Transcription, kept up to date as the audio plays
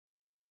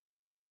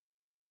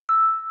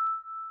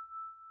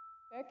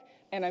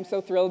And I'm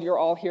so thrilled you're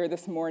all here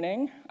this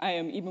morning. I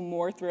am even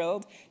more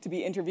thrilled to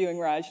be interviewing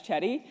Raj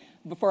Chetty.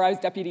 Before I was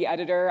deputy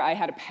editor, I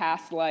had a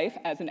past life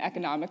as an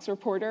economics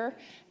reporter.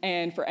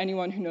 And for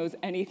anyone who knows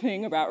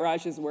anything about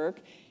Raj's work,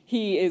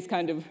 he is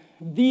kind of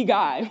the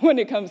guy when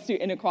it comes to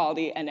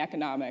inequality and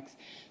economics.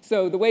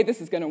 So the way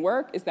this is going to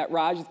work is that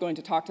Raj is going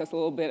to talk to us a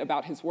little bit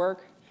about his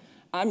work.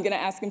 I'm going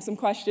to ask him some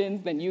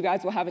questions, then you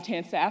guys will have a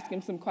chance to ask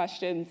him some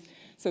questions.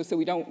 So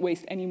we don't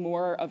waste any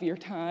more of your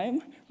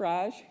time.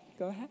 Raj,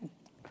 go ahead.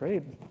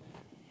 Great.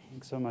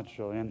 Thanks so much,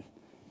 Julian.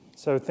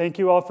 So thank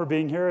you all for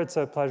being here. It's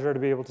a pleasure to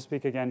be able to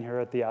speak again here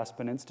at the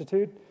Aspen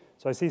Institute.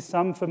 So I see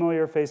some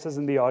familiar faces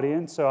in the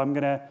audience, so I'm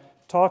going to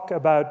talk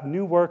about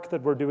new work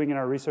that we're doing in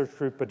our research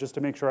group, but just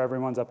to make sure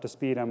everyone's up to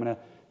speed, I'm going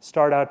to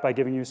start out by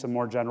giving you some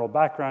more general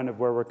background of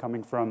where we're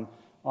coming from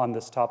on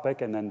this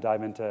topic, and then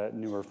dive into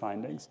newer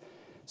findings.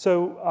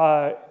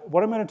 So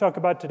what I'm going to talk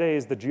about today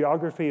is the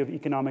geography of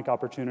economic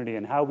opportunity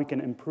and how we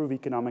can improve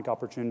economic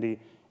opportunity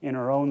in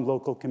our own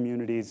local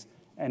communities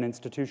and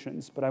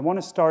institutions. But I want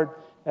to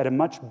start at a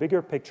much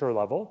bigger picture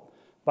level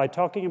by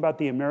talking about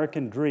the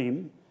American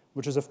dream,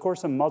 which is, of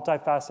course, a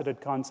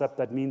multifaceted concept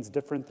that means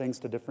different things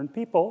to different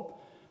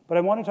people. But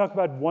I want to talk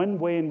about one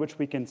way in which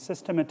we can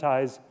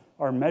systematize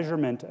our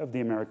measurement of the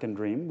American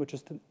dream, which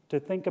is to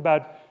think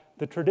about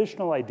the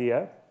traditional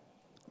idea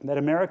that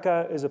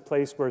America is a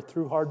place where,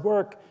 through hard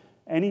work,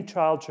 any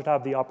child should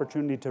have the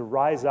opportunity to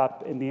rise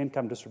up in the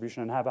income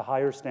distribution and have a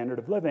higher standard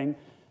of living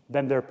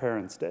than their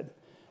parents did.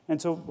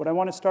 And so what I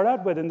want to start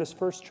out with in this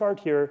first chart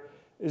here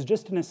is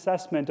just an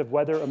assessment of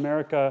whether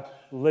America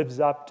lives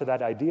up to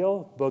that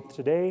ideal, both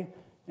today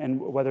and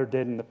whether it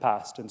did in the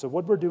past. And so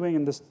what we're doing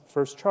in this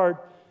first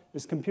chart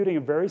is computing a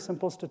very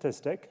simple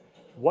statistic: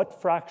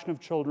 what fraction of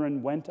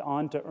children went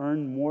on to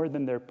earn more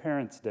than their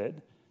parents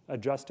did,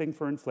 adjusting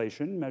for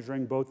inflation,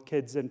 measuring both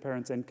kids' and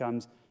parents'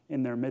 incomes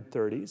in their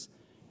mid-30s,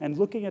 and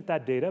looking at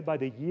that data by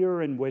the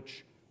year in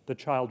which the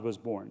child was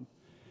born.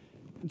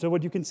 And so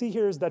what you can see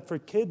here is that for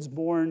kids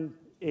born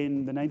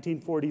in the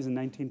 1940s and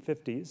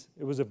 1950s,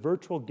 it was a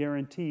virtual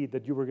guarantee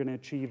that you were going to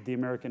achieve the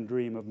American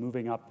dream of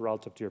moving up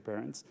relative to your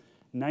parents.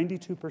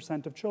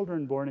 92% of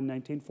children born in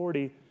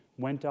 1940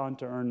 went on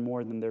to earn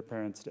more than their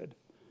parents did.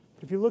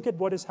 But if you look at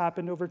what has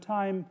happened over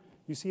time,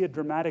 you see a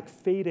dramatic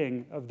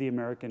fading of the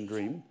American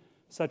dream,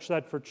 such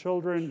that for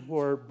children who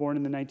are born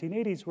in the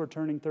 1980s who are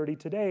turning 30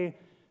 today,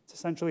 it's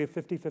essentially a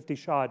 50-50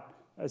 shot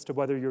as to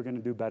whether you're going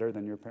to do better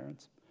than your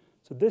parents.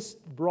 So this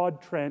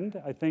broad trend,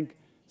 I think,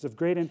 is of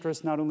great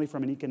interest not only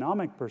from an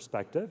economic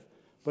perspective,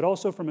 but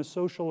also from a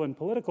social and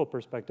political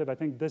perspective. I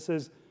think this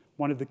is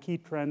one of the key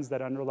trends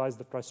that underlies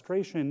the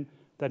frustration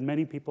that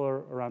many people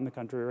around the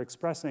country are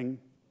expressing,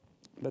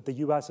 that the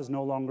US is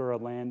no longer a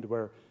land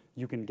where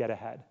you can get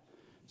ahead.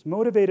 So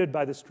motivated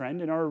by this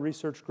trend, in our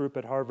research group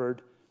at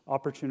Harvard,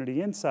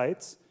 Opportunity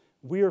Insights,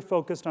 we are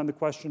focused on the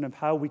question of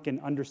how we can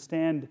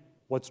understand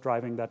what's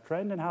driving that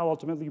trend and how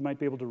ultimately you might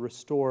be able to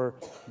restore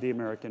the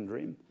American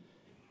dream.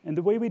 And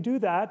the way we do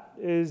that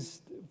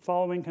is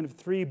following kind of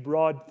three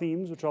broad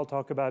themes, which I'll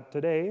talk about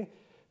today.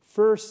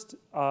 First,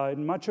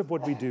 in much of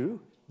what we do,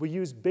 we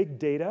use big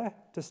data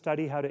to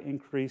study how to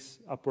increase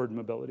upward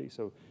mobility.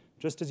 So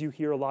just as you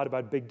hear a lot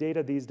about big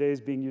data these days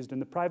being used in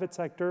the private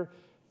sector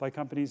by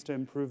companies to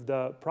improve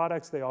the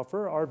products they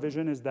offer, our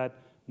vision is that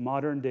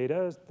modern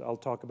data, I'll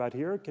talk about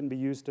here, can be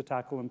used to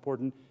tackle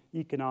important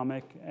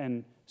economic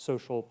and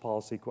social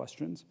policy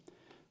questions.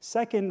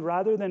 Second,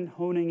 rather than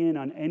honing in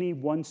on any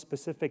one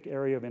specific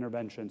area of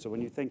intervention, so when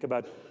you think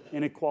about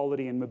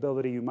inequality and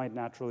mobility, you might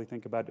naturally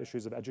think about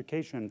issues of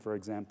education, for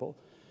example.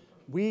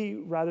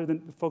 We, rather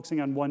than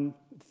focusing on one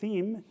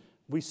theme,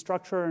 we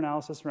structure our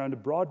analysis around a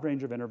broad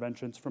range of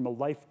interventions from a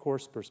life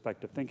course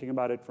perspective, thinking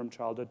about it from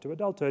childhood to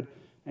adulthood.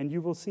 And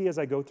you will see as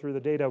I go through the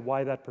data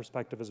why that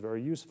perspective is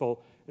very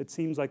useful. It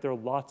seems like there are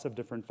lots of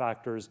different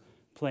factors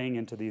playing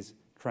into these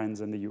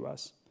trends in the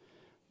US.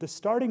 The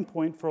starting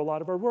point for a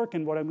lot of our work,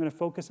 and what I'm going to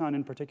focus on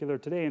in particular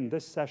today in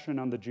this session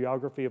on the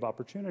geography of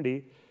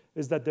opportunity,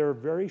 is that there are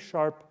very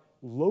sharp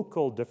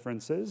local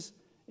differences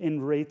in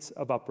rates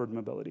of upward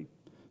mobility.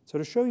 So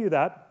to show you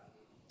that,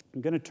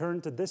 I'm going to turn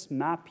to this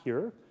map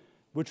here,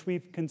 which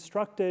we've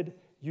constructed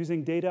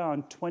using data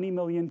on 20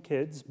 million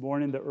kids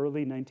born in the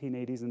early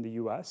 1980s in the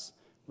US,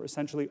 or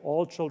essentially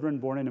all children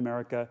born in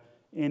America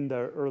in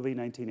the early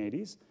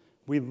 1980s.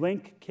 We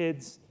link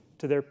kids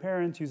to their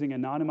parents using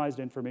anonymized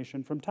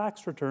information from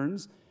tax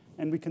returns,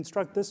 and we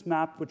construct this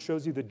map which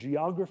shows you the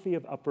geography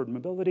of upward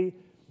mobility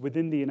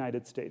within the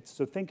United States.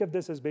 So think of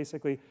this as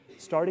basically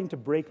starting to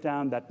break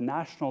down that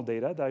national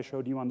data that I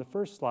showed you on the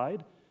first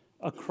slide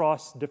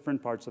across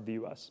different parts of the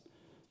US.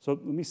 So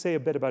let me say a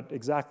bit about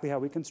exactly how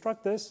we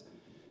construct this.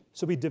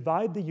 So we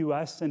divide the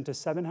US into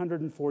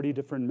 740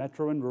 different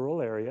metro and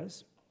rural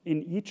areas.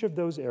 In each of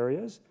those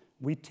areas,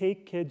 we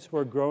take kids who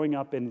are growing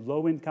up in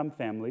low-income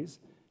families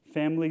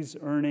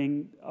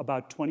earning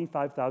about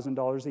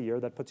 $25,000 a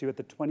year. That puts you at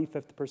the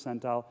 25th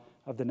percentile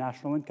of the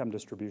national income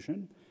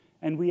distribution.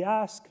 And we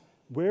ask,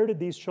 where did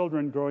these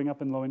children growing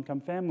up in low-income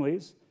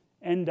families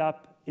end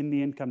up in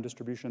the income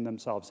distribution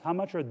themselves. How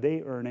much are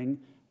they earning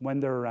when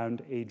they're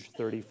around age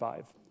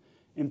 35?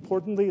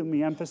 Importantly, let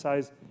me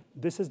emphasize,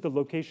 this is the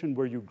location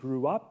where you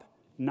grew up,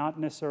 not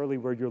necessarily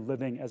where you're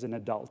living as an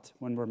adult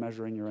when we're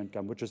measuring your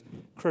income, which is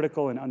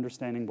critical in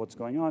understanding what's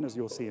going on, as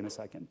you'll see in a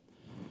second.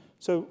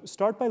 So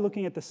start by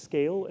looking at the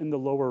scale in the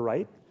lower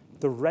right.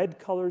 The red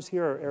colors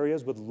here are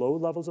areas with low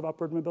levels of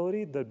upward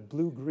mobility. The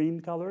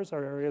blue-green colors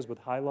are areas with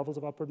high levels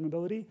of upward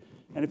mobility.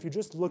 And if you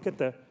just look at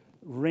the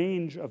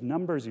range of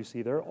numbers you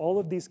see there, all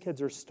of these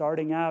kids are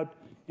starting out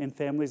in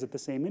families at the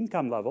same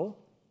income level.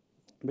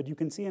 But you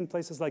can see in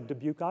places like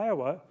Dubuque,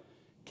 Iowa,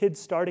 kids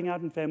starting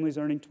out in families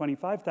earning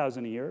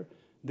 $25,000 a year,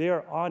 they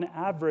are on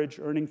average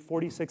earning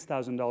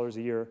 $46,000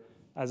 a year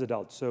as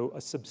adults. So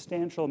a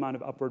substantial amount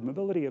of upward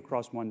mobility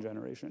across one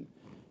generation.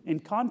 In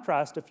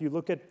contrast, if you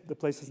look at the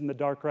places in the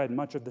dark red,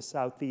 much of the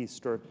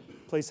Southeast, or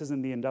places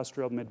in the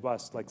industrial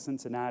Midwest like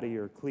Cincinnati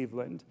or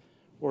Cleveland,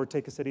 or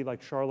take a city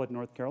like Charlotte,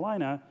 North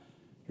Carolina,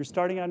 you're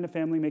starting out in a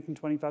family making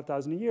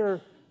 $25,000 a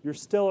year, you're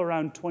still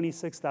around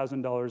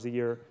 $26,000 a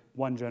year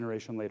one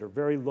generation later.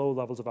 Very low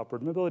levels of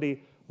upward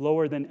mobility,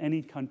 lower than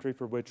any country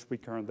for which we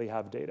currently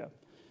have data.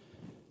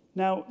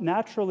 Now,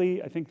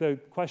 naturally, I think the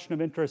question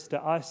of interest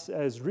to us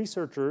as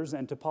researchers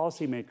and to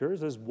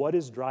policymakers is what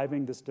is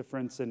driving this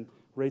difference in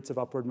rates of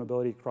upward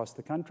mobility across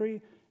the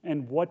country,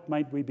 and what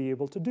might we be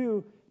able to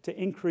do to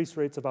increase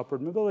rates of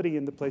upward mobility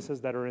in the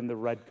places that are in the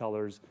red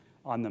colors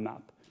on the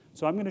map.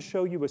 So I'm going to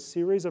show you a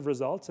series of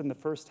results in the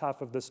first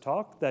half of this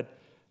talk that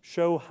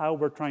show how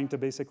we're trying to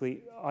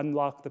basically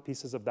unlock the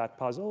pieces of that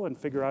puzzle and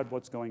figure out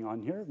what's going on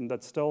here. And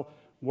that's still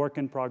work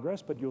in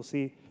progress, but you'll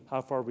see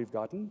how far we've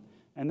gotten.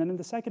 And then in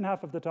the second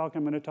half of the talk,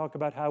 I'm going to talk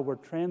about how we're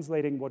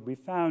translating what we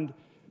found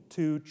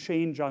to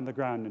change on the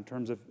ground in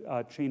terms of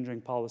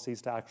changing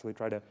policies to actually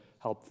try to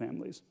help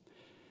families.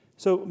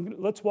 So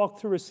let's walk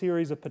through a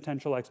series of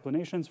potential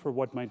explanations for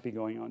what might be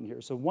going on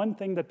here. So one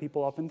thing that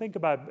people often think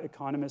about,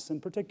 economists in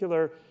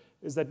particular,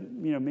 is that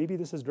maybe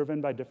this is driven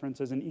by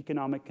differences in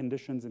economic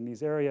conditions in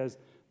these areas,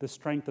 the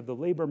strength of the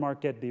labor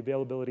market, the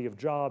availability of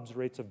jobs,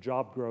 rates of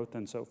job growth,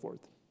 and so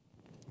forth.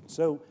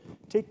 So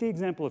take the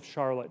example of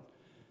Charlotte.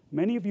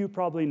 Many of you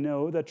probably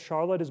know that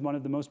Charlotte is one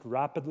of the most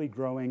rapidly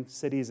growing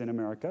cities in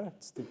America.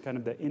 It's kind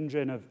of the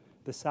engine of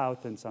the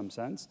South in some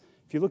sense.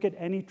 If you look at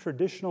any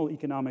traditional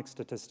economic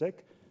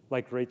statistic,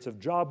 like rates of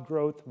job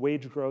growth,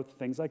 wage growth,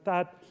 things like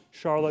that,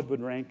 Charlotte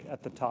would rank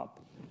at the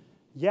top.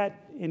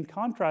 Yet, in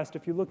contrast,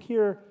 if you look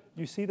here,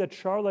 you see that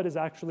Charlotte is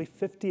actually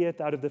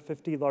 50th out of the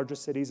 50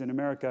 largest cities in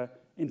America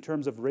in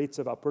terms of rates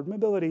of upward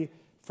mobility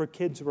for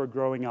kids who are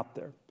growing up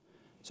there.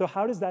 So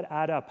how does that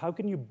add up? How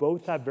can you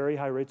both have very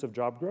high rates of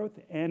job growth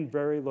and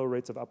very low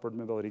rates of upward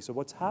mobility? So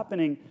what's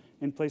happening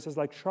in places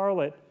like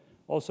Charlotte,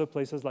 also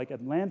places like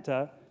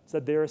Atlanta, is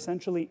that they're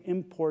essentially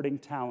importing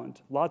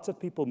talent. Lots of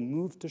people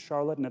move to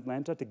Charlotte and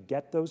Atlanta to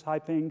get those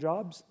high-paying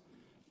jobs,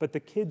 but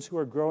the kids who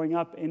are growing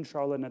up in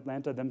Charlotte and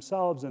Atlanta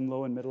themselves in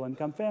low and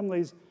middle-income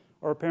families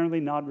are apparently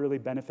not really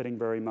benefiting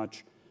very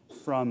much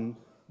from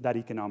that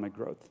economic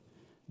growth.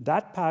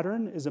 That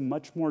pattern is a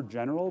much more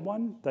general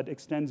one that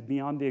extends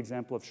beyond the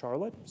example of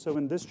Charlotte. So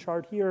in this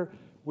chart here,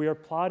 we are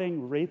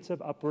plotting rates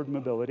of upward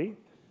mobility,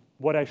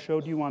 what I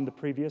showed you on the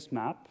previous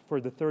map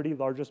for the 30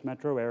 largest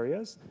metro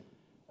areas,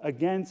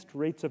 against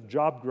rates of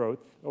job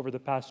growth over the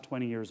past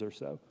 20 years or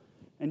so.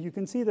 And you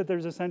can see that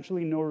there's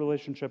essentially no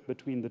relationship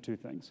between the two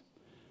things.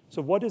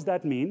 So what does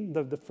that mean?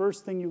 The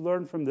first thing you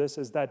learn from this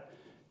is that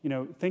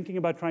thinking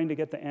about trying to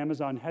get the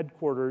Amazon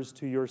headquarters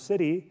to your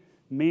city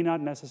may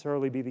not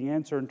necessarily be the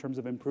answer in terms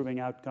of improving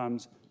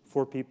outcomes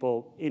for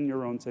people in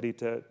your own city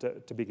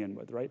to begin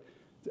with, right?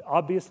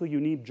 Obviously, you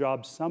need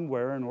jobs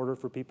somewhere in order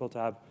for people to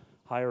have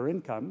higher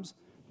incomes,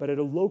 but at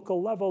a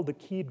local level, the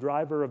key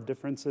driver of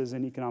differences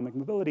in economic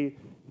mobility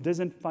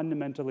doesn't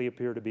fundamentally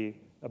appear to be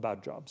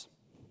about jobs.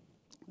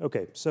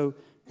 Okay, so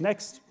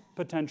next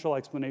potential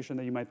explanation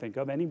that you might think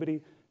of,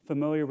 anybody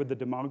familiar with the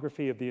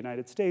demography of the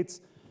United States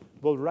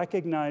will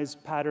recognize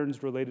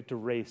patterns related to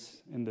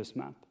race in this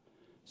map.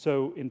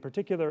 So in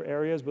particular,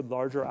 areas with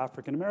larger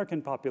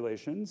African-American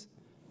populations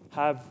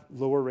have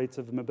lower rates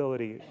of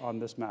mobility on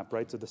this map,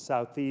 right? So the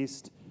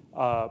Southeast,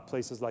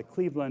 places like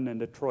Cleveland and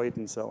Detroit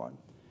and so on.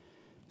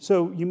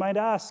 So you might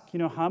ask,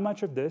 how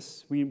much of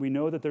this, we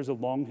know that there's a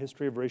long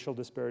history of racial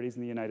disparities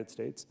in the United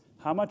States.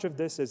 How much of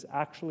this is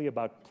actually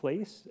about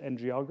place and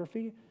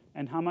geography,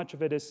 and how much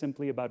of it is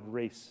simply about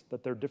race,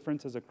 that there are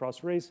differences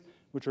across race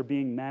which are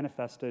being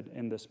manifested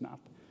in this map?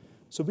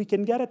 So we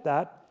can get at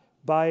that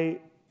by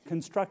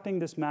constructing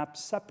this map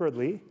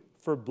separately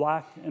for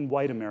Black and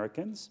white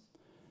Americans.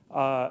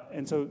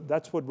 And so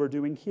that's what we're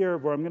doing here,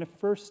 where I'm going to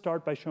first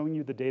start by showing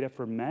you the data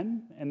for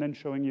men and then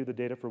showing you the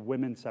data for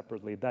women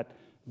separately. That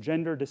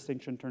gender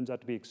distinction turns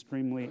out to be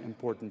extremely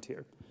important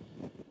here.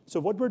 So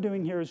what we're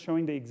doing here is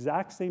showing the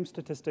exact same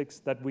statistics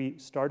that we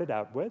started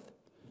out with,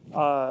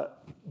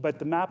 but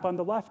the map on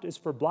the left is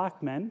for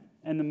Black men,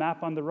 and the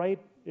map on the right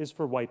is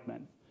for white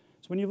men.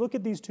 So when you look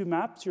at these two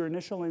maps, your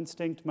initial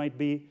instinct might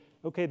be,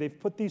 okay, they've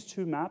put these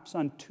two maps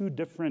on two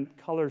different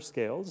color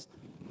scales.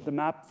 the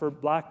map for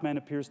black men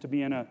appears to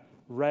be in a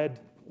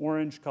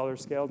red-orange color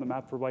scale. The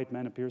map for white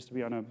men appears to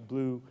be on a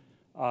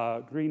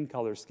blue-green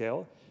color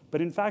scale.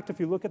 But in fact, if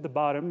you look at the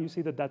bottom, you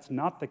see that that's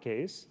not the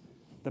case.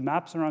 The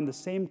maps are on the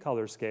same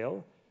color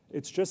scale.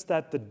 It's just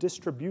that the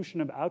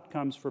distribution of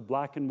outcomes for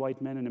black and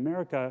white men in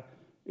America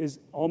is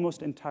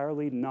almost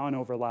entirely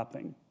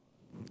non-overlapping.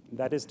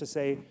 That is to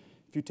say,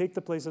 if you take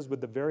the places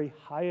with the very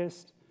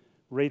highest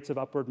rates of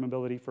upward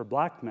mobility for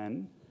black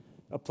men,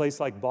 a place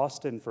like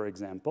Boston, for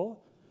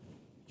example,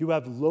 you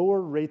have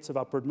lower rates of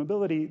upward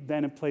mobility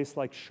than a place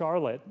like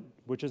Charlotte,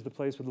 which is the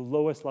place with the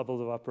lowest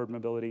levels of upward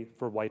mobility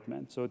for white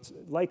men. So it's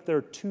like there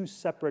are two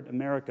separate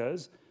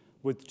Americas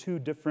with two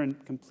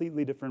different,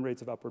 completely different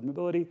rates of upward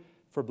mobility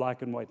for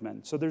black and white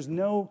men. So there's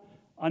no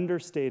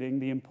understating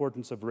the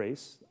importance of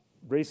race.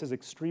 Race is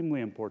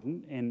extremely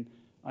important in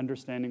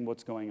understanding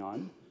what's going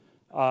on.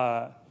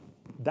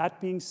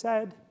 That being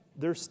said,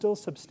 there's still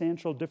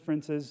substantial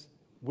differences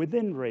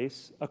within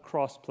race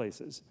across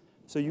places.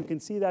 So you can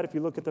see that if you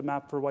look at the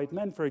map for white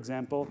men, for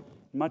example,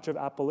 much of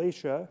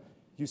Appalachia,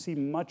 you see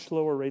much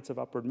lower rates of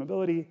upward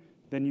mobility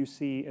than you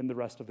see in the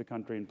rest of the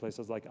country in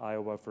places like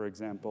Iowa, for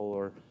example,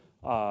 or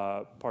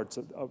parts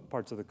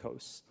of the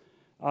coasts.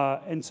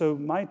 And so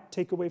my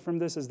takeaway from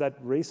this is that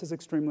race is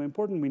extremely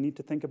important. We need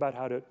to think about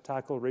how to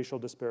tackle racial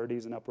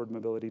disparities in upward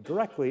mobility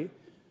directly.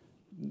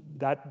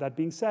 That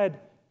being said,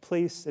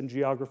 place and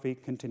geography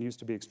continues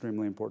to be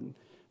extremely important.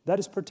 That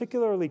is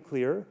particularly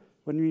clear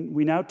when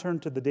we now turn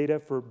to the data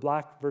for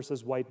black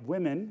versus white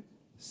women,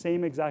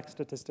 same exact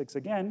statistics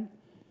again.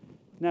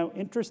 Now,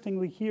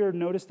 interestingly here,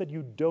 notice that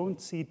you don't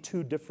see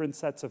two different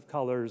sets of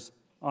colors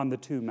on the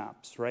two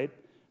maps, right?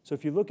 So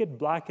if you look at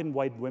black and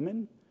white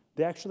women,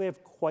 they actually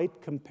have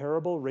quite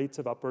comparable rates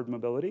of upward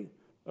mobility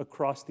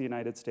across the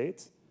United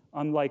States,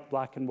 unlike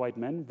black and white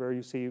men, where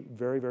you see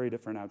very, very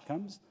different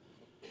outcomes.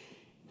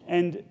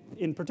 And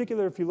in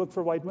particular, if you look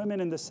for white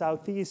women in the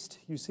Southeast,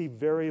 you see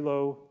very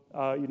low,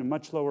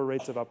 much lower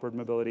rates of upward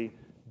mobility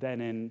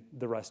than in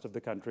the rest of the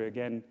country.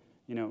 Again,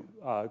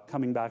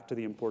 coming back to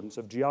the importance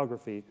of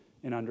geography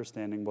in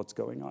understanding what's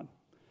going on.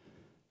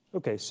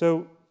 Okay,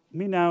 so let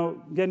me now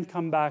again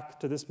come back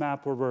to this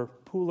map where we're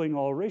pooling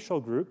all racial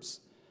groups.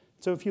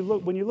 So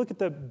when you look at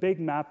the big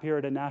map here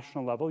at a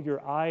national level,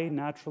 your eye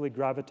naturally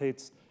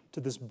gravitates to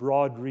this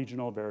broad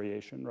regional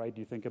variation, right?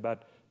 You think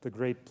about the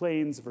Great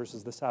Plains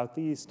versus the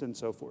Southeast and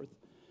so forth.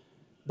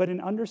 But in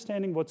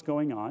understanding what's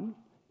going on,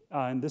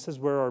 and this is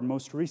where our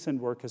most recent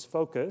work has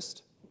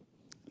focused,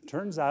 it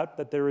turns out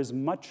that there is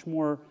much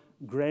more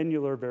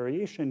granular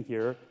variation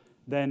here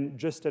than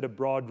just at a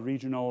broad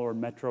regional or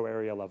metro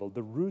area level.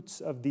 The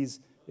roots of these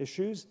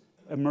issues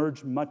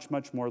emerge much,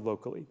 much more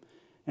locally.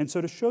 And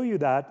so to show you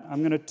that, I'm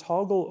going to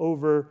toggle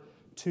over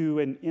to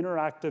an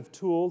interactive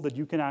tool that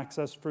you can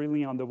access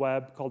freely on the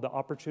web called the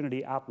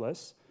Opportunity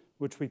Atlas,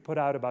 which we put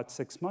out about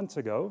 6 months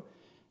ago.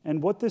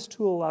 And what this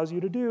tool allows you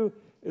to do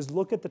is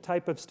look at the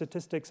type of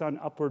statistics on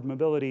upward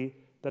mobility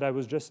that I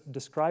was just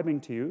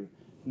describing to you,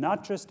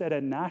 not just at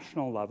a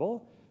national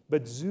level,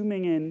 but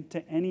zooming in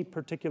to any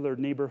particular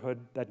neighborhood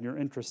that you're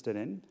interested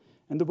in.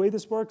 And the way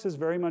this works is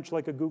very much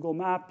like a Google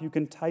map. You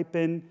can type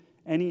in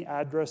any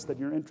address that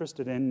you're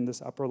interested in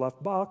this upper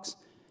left box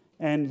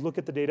and look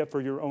at the data for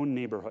your own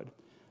neighborhood.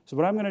 So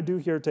what I'm going to do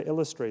here to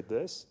illustrate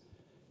this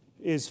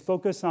is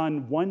focus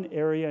on one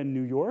area in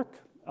New York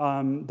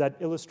that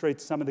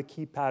illustrates some of the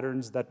key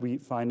patterns that we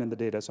find in the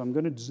data. So I'm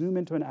going to zoom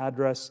into an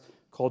address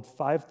called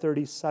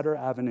 530 Sutter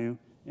Avenue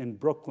in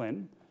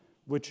Brooklyn,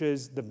 which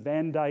is the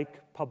Van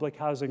Dyke public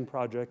housing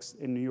projects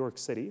in New York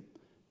City.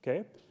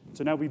 Okay?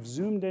 So now we've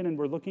zoomed in and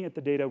we're looking at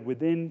the data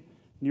within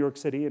New York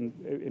City, and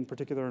in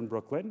particular in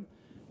Brooklyn.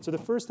 So the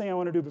first thing I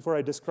want to do before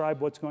I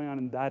describe what's going on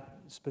in that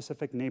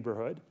specific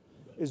neighborhood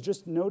is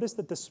just notice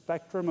that the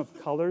spectrum of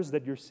colors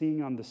that you're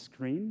seeing on the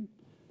screen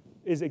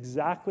is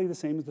exactly the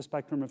same as the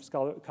spectrum of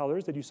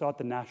colors that you saw at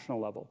the national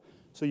level.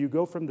 So you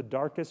go from the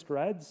darkest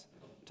reds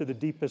to the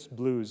deepest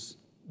blues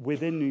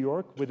within New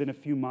York, within a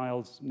few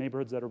miles,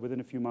 neighborhoods that are within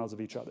a few miles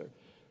of each other.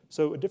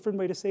 So a different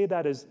way to say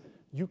that is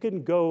you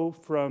can go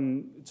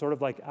from sort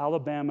of like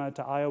Alabama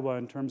to Iowa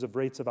in terms of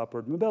rates of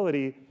upward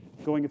mobility,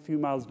 going a few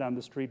miles down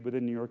the street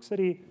within New York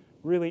City,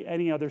 really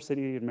any other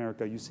city in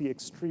America. You see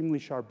extremely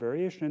sharp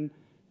variation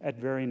at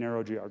very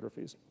narrow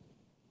geographies.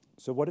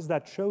 So what does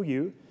that show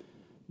you?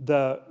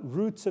 The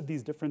roots of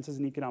these differences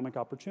in economic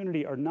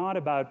opportunity are not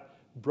about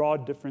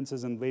broad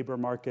differences in labor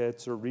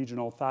markets or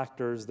regional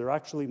factors. They're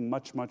actually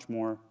much, much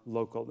more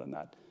local than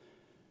that.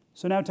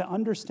 So now to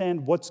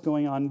understand what's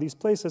going on in these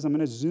places, I'm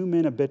going to zoom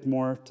in a bit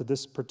more to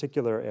this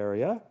particular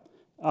area.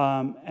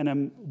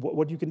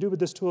 What you can do with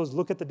this tool is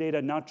look at the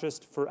data not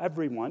just for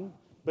everyone,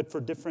 but for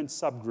different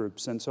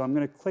subgroups. And so I'm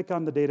going to click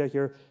on the data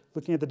here,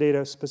 looking at the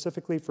data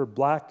specifically for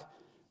Black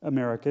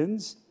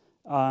Americans,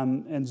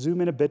 and zoom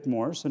in a bit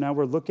more. So now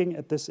we're looking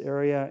at this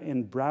area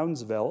in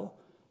Brownsville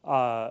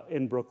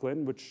in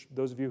Brooklyn, which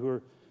those of you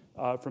who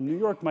are from New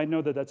York might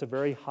know that that's a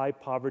very high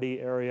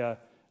poverty area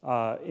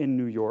in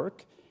New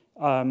York.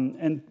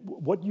 And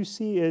what you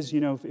see is,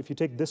 if you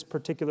take this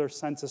particular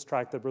census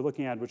tract that we're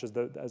looking at, which is,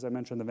 as I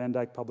mentioned, the Van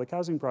Dyke Public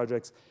Housing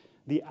Projects,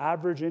 the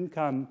average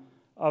income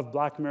of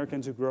Black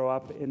Americans who grow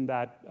up in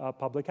that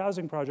public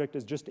housing project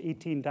is just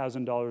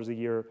 $18,000 a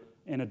year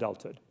in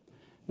adulthood.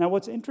 Now,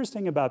 what's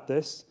interesting about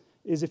this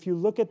is if you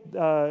look at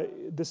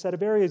the set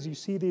of areas, you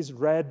see these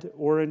red,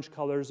 orange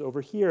colors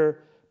over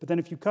here, but then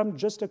if you come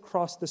just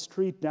across the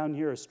street down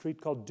here, a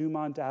street called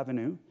Dumont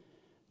Avenue,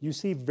 you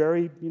see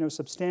very,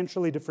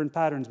 substantially different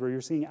patterns where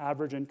you're seeing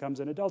average incomes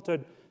in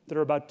adulthood that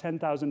are about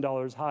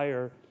 $10,000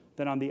 higher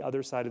than on the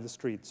other side of the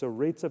street. So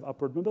rates of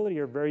upward mobility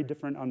are very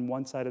different on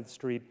one side of the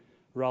street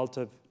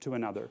relative to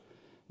another.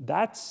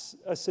 That's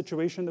a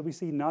situation that we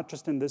see not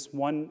just in this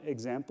one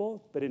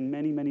example, but in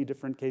many, many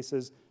different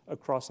cases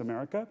across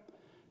America.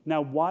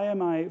 Now, why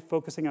am I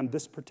focusing on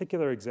this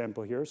particular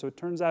example here? So it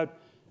turns out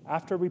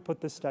after we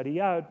put this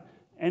study out,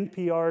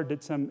 NPR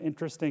did some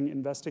interesting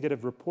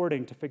investigative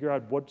reporting to figure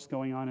out what's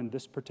going on in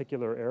this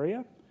particular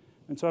area.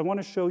 And so I want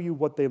to show you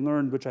what they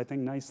learned, which I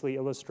think nicely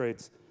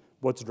illustrates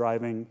what's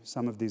driving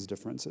some of these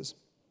differences.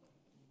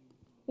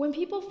 When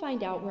people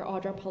find out where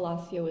Audra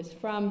Palacio is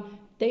from,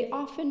 they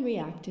often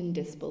react in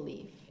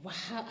disbelief. Wow,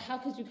 how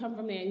could you come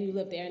from there and you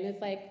live there? And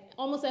it's like,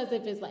 almost as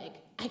if it's like,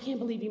 I can't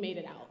believe you made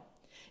it out.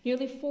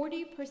 Nearly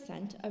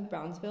 40% of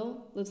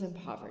Brownsville lives in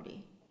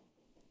poverty.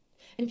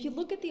 And if you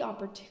look at the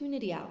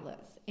Opportunity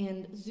Atlas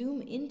and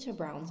zoom into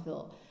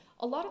Brownsville,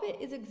 a lot of it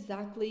is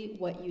exactly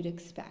what you'd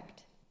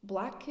expect.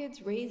 Black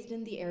kids raised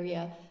in the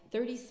area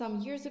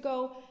 30-some years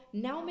ago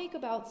now make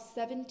about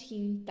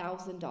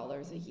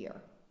 $17,000 a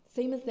year,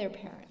 same as their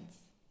parents.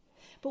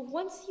 But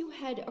once you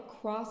head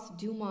across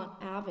Dumont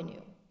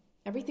Avenue,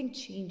 everything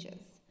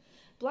changes.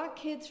 Black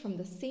kids from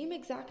the same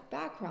exact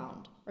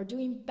background are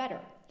doing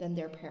better than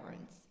their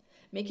parents,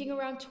 making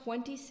around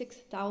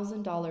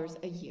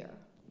 $26,000 a year.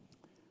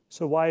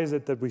 So why is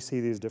it that we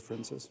see these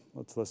differences?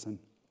 Let's listen.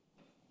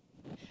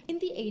 In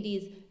the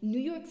 80s, New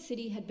York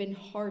City had been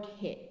hard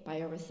hit by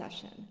a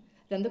recession.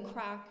 Then the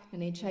crack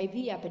and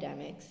HIV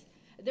epidemics.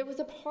 There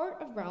was a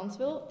part of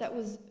Brownsville that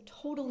was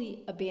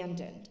totally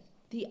abandoned,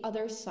 the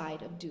other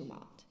side of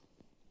Dumont.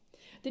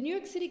 The New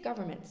York City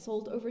government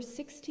sold over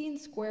 16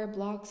 square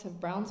blocks of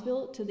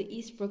Brownsville to the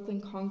East Brooklyn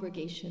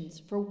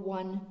congregations for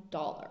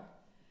 $1.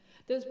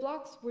 Those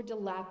blocks were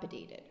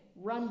dilapidated,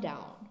 run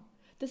down.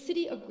 The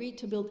city agreed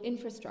to build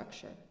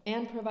infrastructure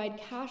and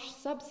provide cash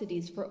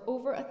subsidies for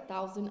over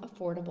 1,000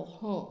 affordable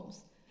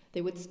homes.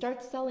 They would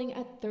start selling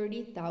at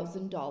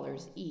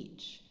 $30,000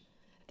 each.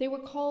 They were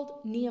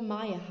called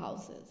Nehemiah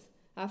houses,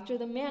 after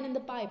the man in the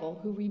Bible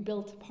who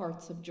rebuilt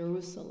parts of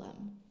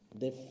Jerusalem.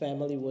 The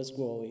family was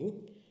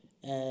growing,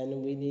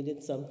 and we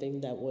needed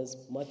something that was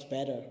much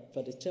better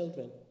for the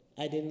children.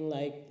 I didn't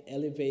like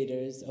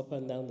elevators, up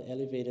and down the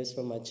elevators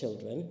for my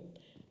children,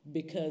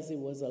 because it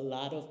was a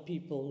lot of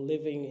people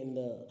living in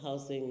the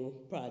housing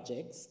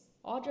projects.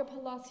 Audra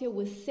Palacio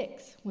was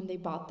 6 when they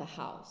bought the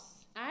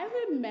house. I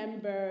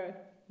remember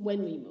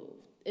when we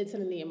moved into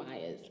the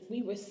Nehemiahs.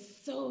 We were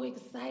so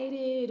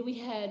excited. We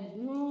had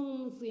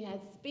rooms, we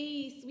had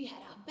space, we had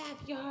our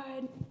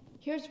backyard.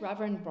 Here's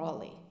Reverend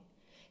Brawley.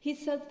 He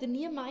says the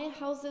Nehemiah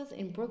houses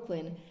in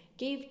Brooklyn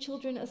gave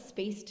children a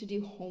space to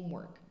do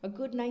homework, a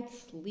good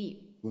night's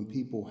sleep. When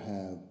people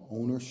have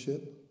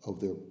ownership of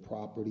their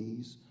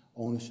properties,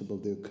 ownership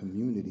of their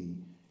community,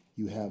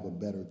 you have a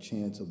better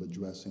chance of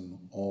addressing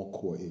all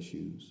core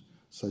issues,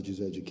 such as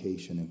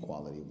education and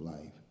quality of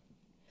life.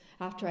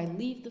 After I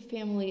leave the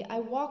family, I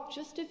walk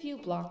just a few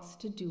blocks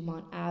to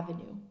Dumont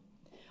Avenue.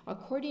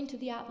 According to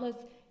the atlas,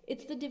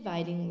 it's the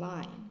dividing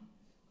line.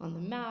 On the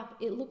map,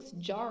 it looks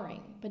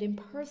jarring, but in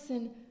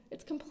person,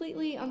 it's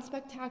completely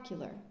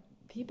unspectacular.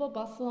 People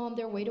bustle on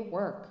their way to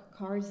work,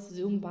 cars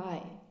zoom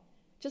by.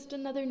 Just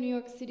another New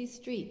York City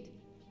street.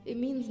 It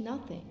means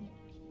nothing.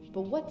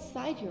 But what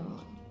side you're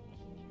on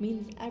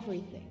means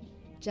everything.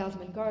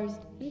 Jasmine Garst,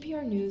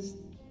 NPR News,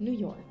 New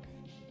York.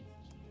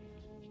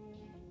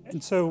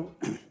 And so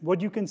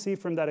what you can see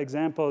from that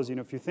example is,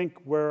 if you think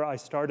where I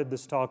started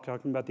this talk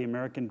talking about the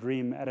American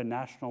dream at a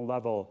national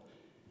level,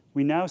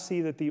 we now see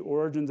that the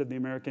origins of the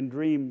American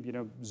dream,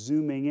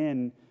 zooming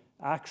in,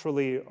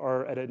 actually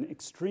are at an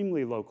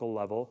extremely local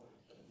level.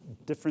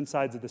 Different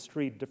sides of the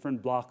street,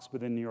 different blocks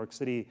within New York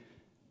City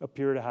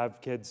appear to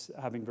have kids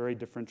having very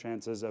different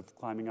chances of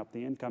climbing up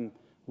the income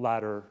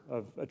ladder,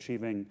 of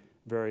achieving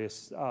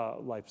various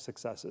life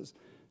successes.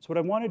 So what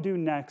I want to do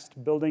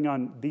next, building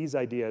on these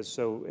ideas,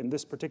 so in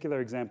this particular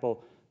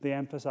example, they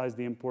emphasize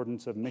the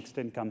importance of mixed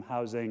income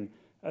housing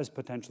as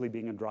potentially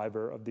being a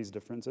driver of these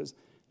differences.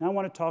 Now I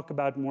want to talk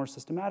about more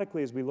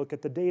systematically, as we look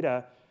at the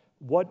data,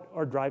 what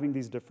are driving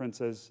these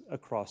differences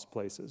across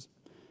places.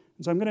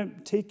 And so I'm going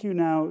to take you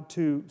now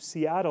to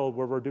Seattle,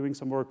 where we're doing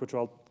some work, which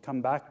I'll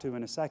come back to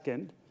in a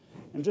second,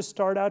 and just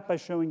start out by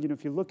showing,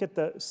 if you look at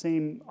the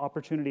same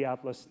Opportunity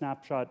Atlas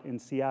snapshot in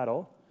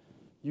Seattle,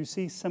 you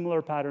see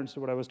similar patterns to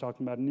what I was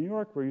talking about in New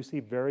York, where you see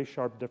very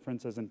sharp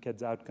differences in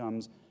kids'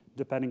 outcomes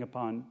depending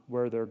upon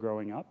where they're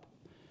growing up.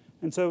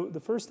 And so the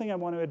first thing I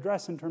want to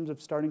address in terms of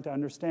starting to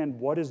understand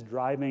what is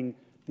driving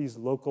these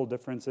local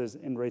differences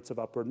in rates of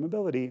upward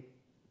mobility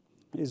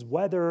is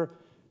whether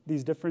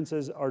these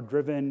differences are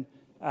driven,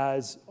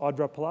 as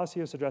Audra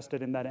Palacio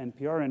suggested in that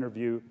NPR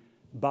interview,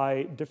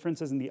 by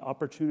differences in the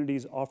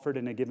opportunities offered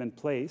in a given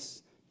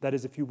place. That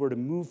is, if you were to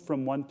move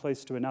from one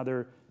place to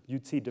another,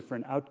 you'd see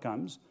different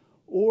outcomes.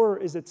 Or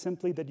is it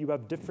simply that you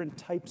have different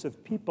types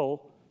of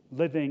people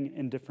living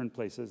in different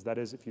places? That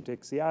is, if you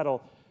take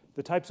Seattle,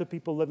 the types of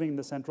people living in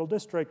the Central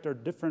District are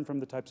different from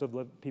the types of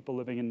people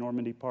living in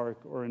Normandy Park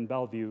or in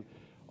Bellevue.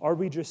 Are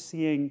we just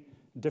seeing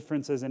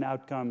differences in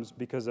outcomes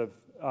because of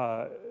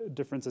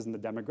differences in the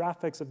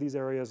demographics of these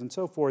areas and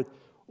so forth?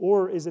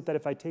 Or is it that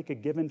if I take a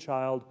given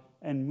child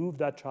and move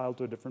that child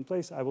to a different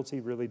place, I will see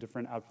really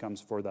different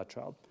outcomes for that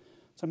child?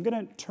 So I'm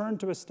going to turn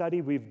to a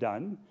study we've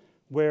done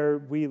where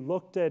we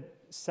looked at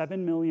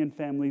 7 million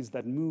families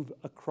that move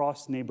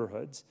across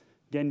neighborhoods,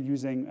 again,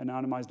 using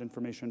anonymized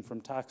information from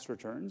tax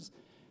returns.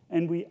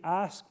 And we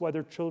asked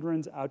whether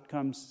children's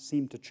outcomes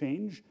seem to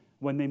change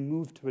when they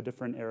move to a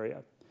different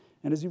area.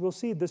 And as you will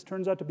see, this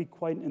turns out to be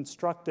quite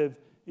instructive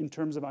in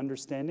terms of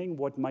understanding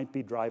what might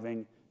be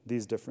driving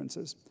these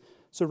differences.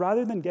 So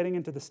rather than getting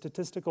into the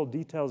statistical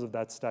details of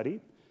that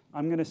study,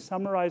 I'm going to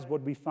summarize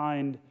what we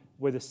find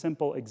with a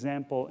simple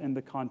example in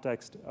the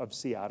context of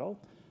Seattle.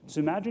 So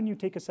imagine you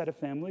take a set of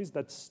families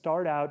that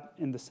start out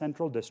in the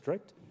Central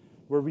District,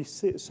 where we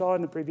saw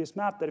in the previous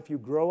map that if you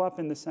grow up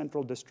in the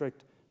Central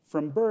District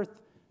from birth,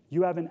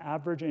 you have an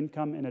average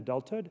income in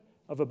adulthood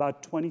of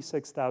about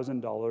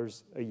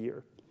 $26,000 a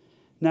year.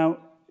 Now,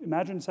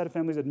 imagine a set of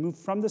families that moved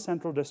from the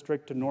Central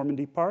District to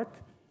Normandy Park,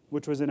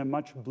 which was in a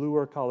much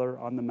bluer color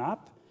on the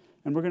map.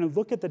 And we're going to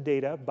look at the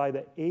data by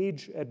the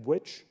age at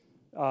which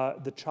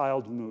the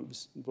child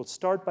moves. We'll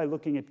start by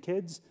looking at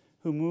kids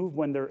who move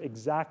when they're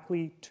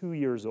exactly 2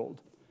 years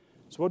old.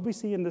 So what we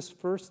see in this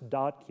first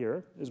dot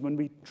here is when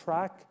we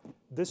track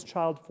this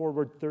child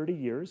forward 30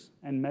 years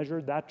and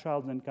measure that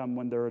child's income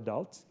when they're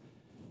adults,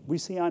 we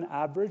see on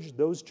average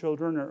those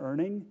children are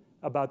earning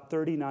about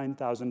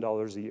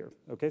 $39,000 a year.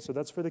 Okay, so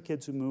that's for the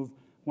kids who move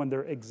when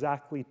they're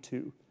exactly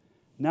 2.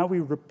 Now we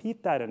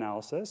repeat that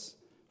analysis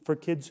for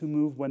kids who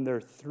move when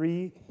they're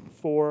 3,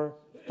 4,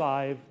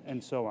 5,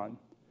 and so on.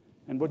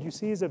 And what you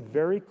see is a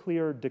very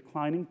clear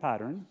declining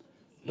pattern.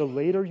 The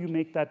later you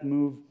make that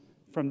move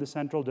from the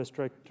Central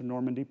District to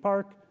Normandy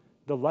Park,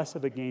 the less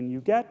of a gain you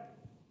get.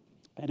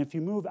 And if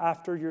you move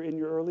after you're in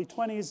your early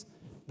 20s,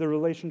 the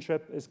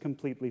relationship is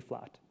completely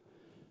flat.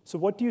 So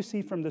what do you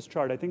see from this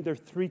chart? I think there are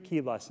 3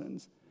 key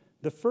lessons.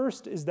 The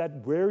first is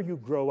that where you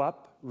grow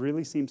up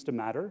really seems to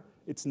matter.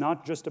 It's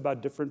not just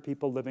about different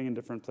people living in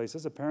different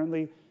places.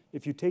 Apparently,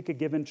 if you take a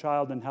given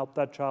child and help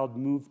that child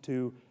move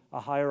to a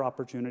higher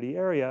opportunity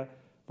area,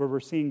 where we're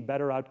seeing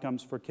better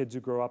outcomes for kids who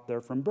grow up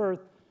there from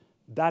birth,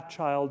 that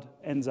child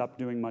ends up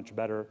doing much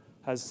better,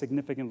 has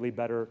significantly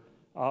better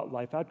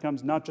life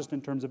outcomes, not just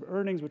in terms of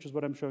earnings, which is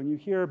what I'm showing you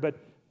here, but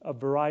a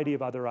variety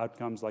of other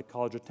outcomes like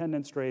college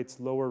attendance rates,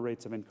 lower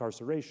rates of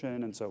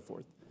incarceration, and so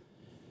forth.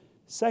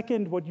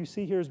 Second, what you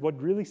see here is what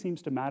really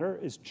seems to matter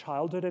is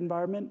childhood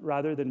environment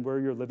rather than where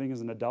you're living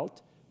as an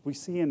adult. We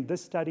see in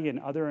this study and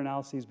other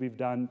analyses we've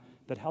done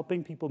that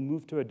helping people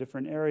move to a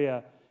different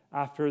area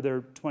after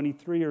they're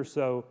 23 or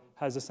so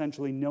has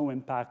essentially no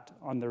impact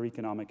on their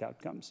economic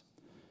outcomes.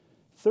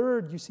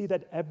 Third, you see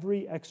that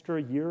every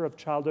extra year of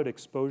childhood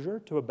exposure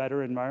to a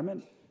better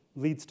environment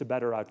leads to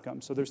better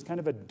outcomes. So there's kind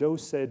of a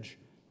dosage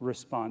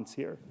response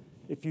here.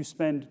 If you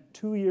spend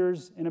 2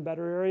 years in a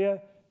better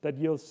area, that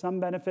yields some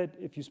benefit.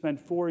 If you spend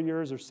 4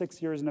 years or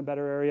 6 years in a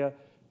better area,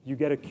 you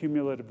get a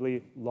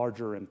cumulatively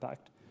larger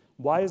impact.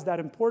 Why is that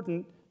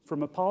important?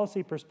 From a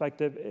policy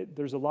perspective,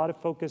 there's a lot of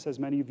focus, as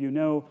many of you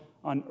know,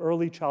 on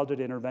early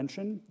childhood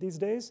intervention these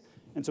days.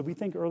 And so we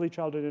think early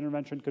childhood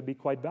intervention could be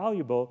quite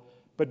valuable.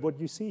 But what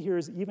you see here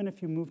is even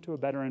if you move to a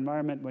better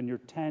environment when you're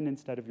 10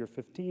 instead of you're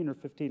 15 or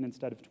 15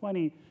 instead of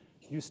 20,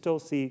 you still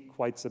see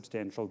quite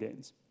substantial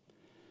gains.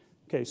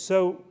 Okay,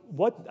 so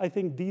what I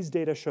think these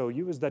data show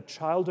you is that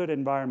childhood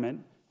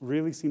environment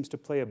really seems to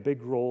play a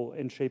big role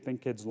in shaping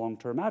kids'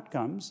 long-term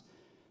outcomes.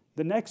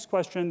 The next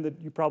question that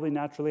you probably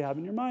naturally have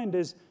in your mind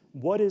is,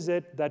 what is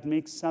it that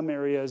makes some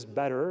areas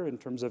better in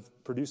terms of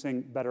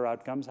producing better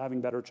outcomes,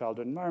 having better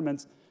childhood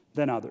environments,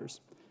 than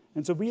others?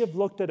 And so we have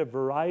looked at a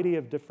variety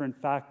of different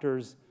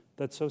factors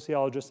that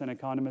sociologists and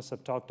economists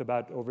have talked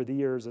about over the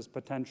years as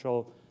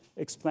potential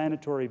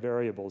explanatory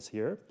variables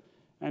here.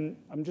 And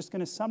I'm just going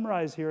to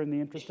summarize here in the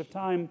interest of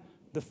time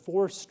the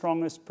 4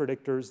 strongest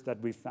predictors that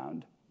we've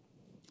found.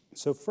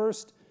 So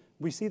first,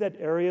 we see that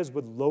areas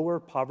with lower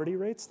poverty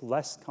rates,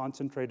 less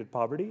concentrated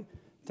poverty,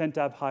 tend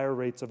to have higher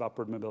rates of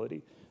upward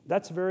mobility.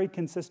 That's very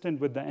consistent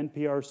with the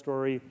NPR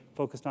story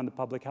focused on the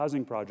public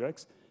housing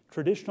projects.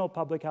 Traditional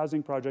public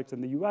housing projects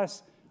in the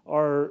US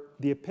are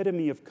the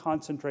epitome of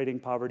concentrating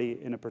poverty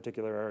in a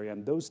particular area.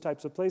 And those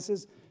types of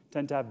places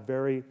tend to have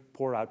very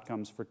poor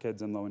outcomes for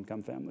kids in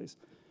low-income families.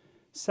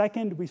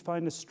 Second, we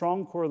find a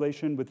strong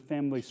correlation with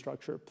family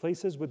structure.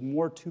 Places with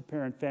more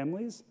 2-parent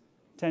families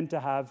tend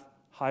to have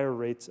higher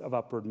rates of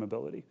upward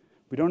mobility.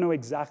 We don't know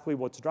exactly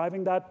what's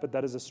driving that, but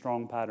that is a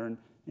strong pattern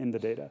in the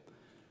data.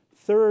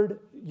 Third,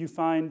 you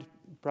find,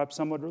 perhaps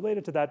somewhat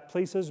related to that,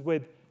 places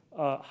with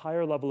a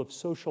higher level of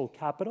social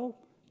capital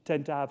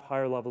tend to have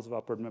higher levels of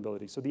upward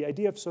mobility. So the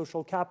idea of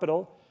social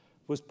capital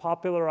was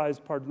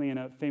popularized partly in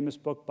a famous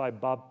book by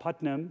Bob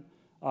Putnam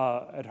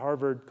at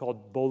Harvard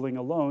called Bowling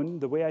Alone.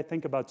 The way I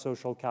think about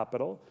social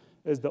capital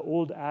is the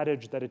old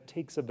adage that it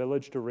takes a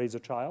village to raise a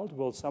child.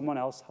 Will someone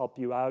else help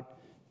you out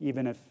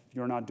even if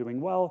you're not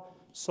doing well?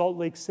 Salt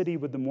Lake City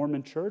with the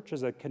Mormon Church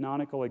is a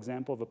canonical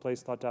example of a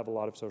place thought to have a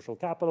lot of social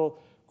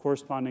capital,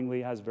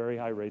 correspondingly has very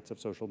high rates of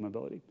social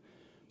mobility.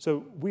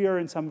 So we are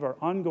in some of our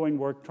ongoing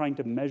work trying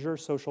to measure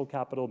social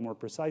capital more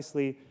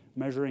precisely,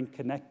 measuring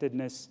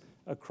connectedness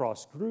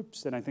across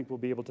groups, and I think we'll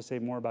be able to say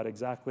more about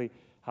exactly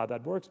how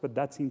that works, but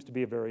that seems to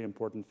be a very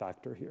important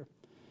factor here.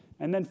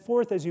 And then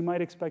fourth, as you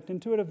might expect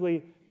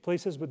intuitively,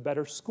 places with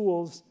better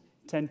schools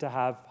tend to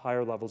have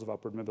higher levels of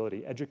upward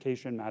mobility.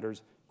 Education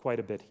matters quite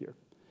a bit here.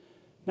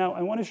 Now,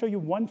 I want to show you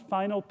one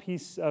final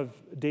piece of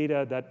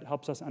data that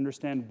helps us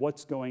understand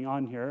what's going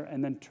on here,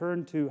 and then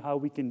turn to how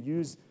we can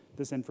use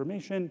this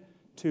information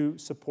to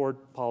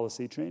support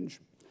policy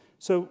change.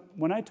 So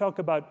when I talk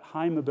about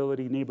high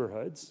mobility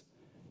neighborhoods,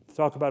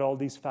 talk about all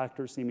these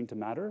factors seeming to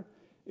matter,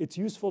 it's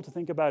useful to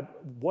think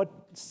about what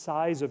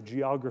size of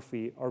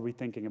geography are we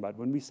thinking about.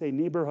 When we say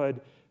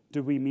neighborhood,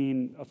 do we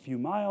mean a few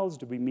miles?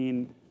 Do we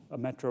mean a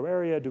metro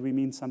area? Do we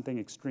mean something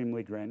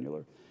extremely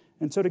granular?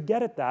 And so to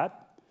get at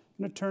that,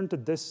 I'm going to turn to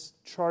this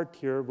chart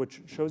here,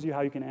 which shows you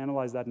how you can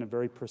analyze that in a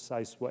very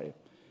precise way.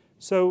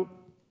 So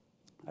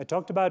I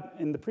talked about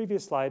in the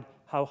previous slide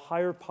how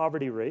higher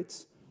poverty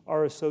rates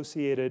are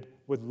associated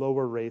with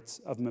lower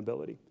rates of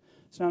mobility.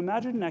 So now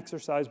imagine an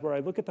exercise where I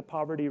look at the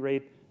poverty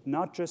rate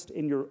not just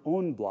in your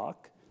own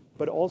block,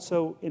 but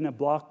also in a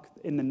block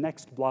in the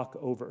next block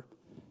over.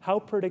 How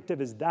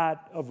predictive is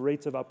that of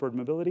rates of upward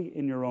mobility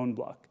in your own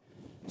block?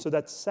 So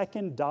that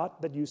second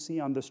dot that you see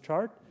on this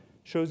chart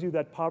shows you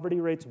that poverty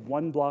rates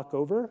one block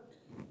over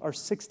are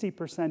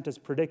 60% as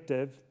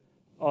predictive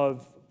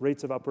of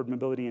rates of upward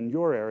mobility in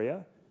your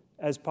area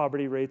as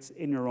poverty rates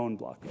in your own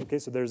block. Okay,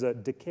 so there's a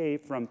decay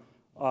from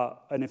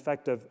an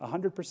effect of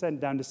 100%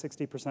 down to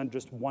 60%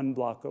 just one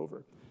block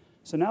over.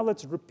 So now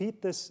let's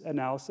repeat this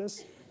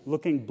analysis,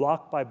 looking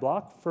block by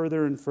block,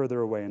 further and further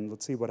away, and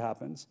let's see what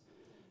happens.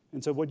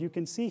 And so what you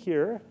can see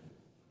here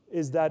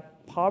is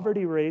that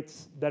poverty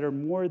rates that are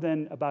more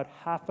than about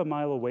half a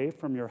mile away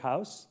from your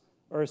house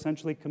are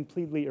essentially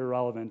completely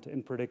irrelevant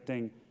in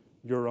predicting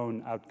your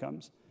own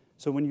outcomes.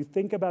 So when you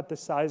think about the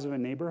size of a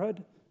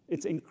neighborhood,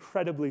 it's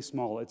incredibly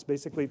small. It's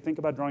basically, think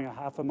about drawing a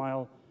half a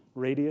mile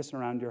radius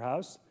around your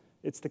house.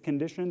 It's the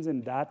conditions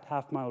in that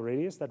half mile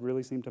radius that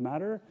really seem to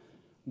matter.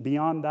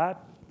 Beyond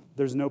that,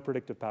 there's no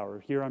predictive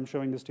power. Here I'm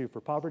showing this to you for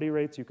poverty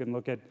rates. You can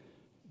look at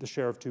the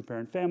share of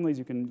two-parent families.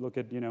 You can look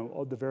at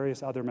all the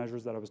various other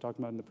measures that I was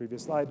talking about in the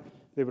previous slide.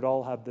 They would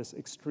all have this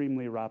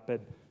extremely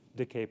rapid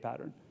decay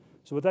pattern.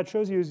 So what that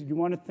shows you is you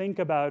want to think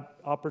about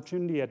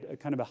opportunity at a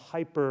kind of a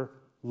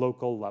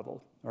hyper-local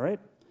level, all right?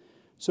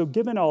 So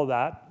given all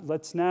that,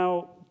 let's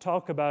now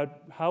talk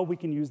about how we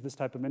can use this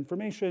type of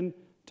information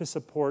to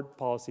support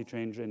policy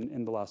change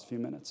in the last few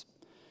minutes.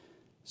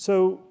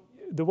 So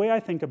the way I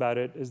think about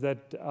it is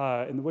that,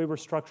 and the way we're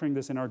structuring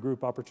this in our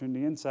group,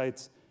 Opportunity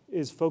Insights,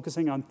 is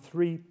focusing on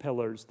three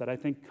pillars that I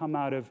think come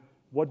out of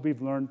what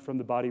we've learned from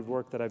the body of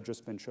work that I've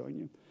just been showing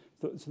you.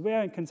 So the way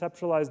I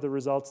conceptualize the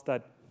results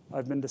that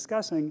I've been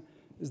discussing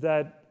is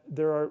that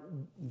there are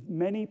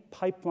many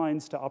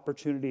pipelines to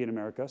opportunity in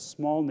America,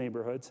 small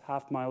neighborhoods,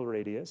 half-mile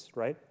radius,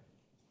 right?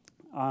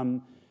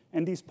 And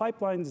these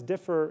pipelines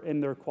differ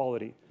in their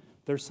quality.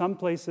 There's some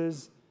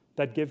places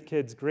that give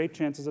kids great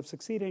chances of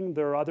succeeding.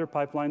 There are other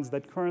pipelines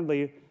that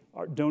currently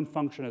don't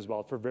function as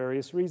well. For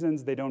various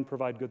reasons, they don't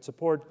provide good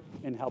support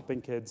in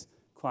helping kids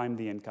climb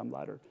the income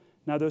ladder.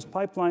 Now, those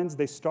pipelines,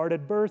 they start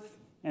at birth,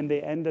 and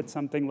they end at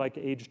something like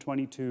age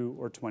 22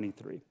 or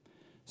 23.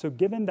 So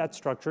given that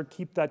structure,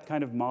 keep that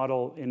kind of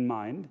model in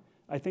mind.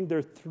 I think there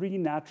are three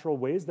natural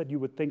ways that you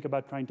would think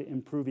about trying to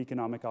improve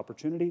economic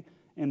opportunity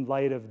in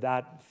light of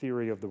that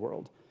theory of the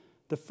world.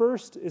 The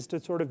first is to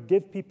sort of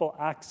give people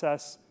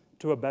access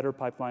to a better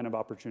pipeline of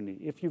opportunity.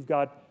 If you've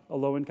got a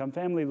low-income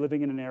family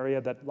living in an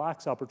area that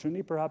lacks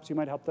opportunity, perhaps you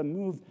might help them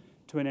move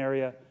to an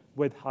area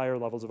with higher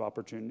levels of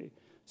opportunity.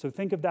 So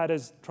think of that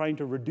as trying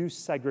to reduce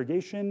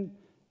segregation,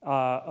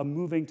 a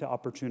moving to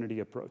opportunity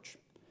approach.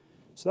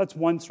 So that's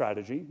one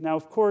strategy. Now,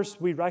 of course,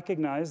 we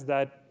recognize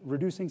that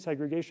reducing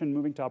segregation,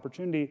 moving to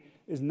opportunity,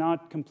 is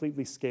not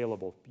completely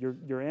scalable.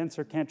 Your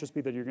answer can't just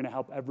be that you're going to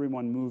help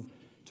everyone move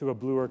to a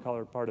bluer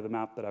colored part of the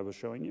map that I was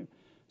showing you.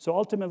 So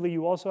ultimately,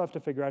 you also have to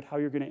figure out how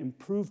you're going to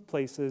improve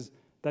places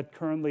that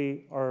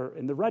currently are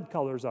in the red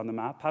colors on the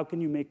map. How can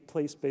you make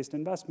place-based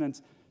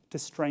investments to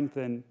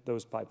strengthen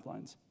those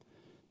pipelines?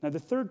 Now, the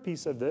third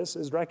piece of this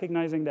is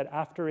recognizing that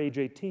after age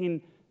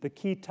 18, the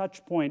key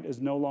touch point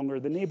is no longer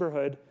the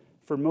neighborhood.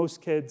 For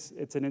most kids,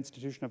 it's an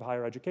institution of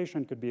higher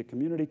education. It could be a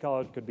community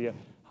college, could be a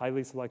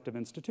highly selective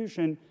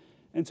institution.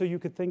 And so you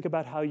could think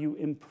about how you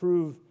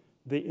improve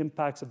the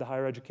impacts of the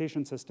higher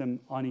education system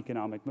on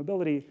economic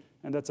mobility,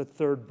 and that's a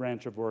third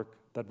branch of work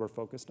that we're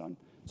focused on.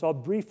 So I'll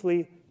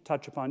briefly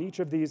touch upon each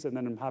of these, and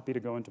then I'm happy to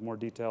go into more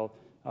detail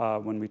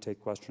when we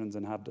take questions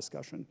and have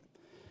discussion.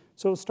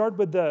 So we'll start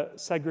with the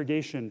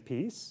segregation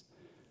piece.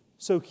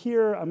 So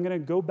here, I'm going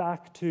to go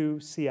back to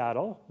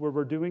Seattle, where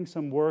we're doing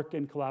some work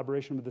in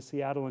collaboration with the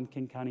Seattle and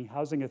King County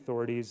Housing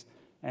Authorities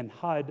and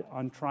HUD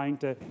on trying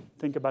to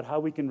think about how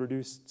we can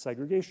reduce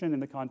segregation in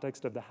the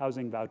context of the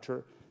housing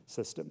voucher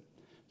system.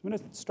 I'm going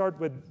to start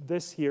with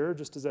this here,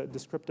 just as a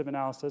descriptive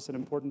analysis, an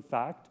important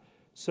fact.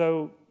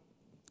 So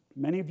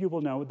many of you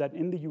will know that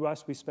in the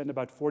US, we spend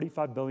about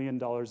 $45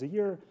 billion a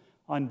year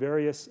on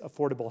various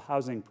affordable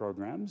housing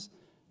programs,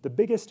 the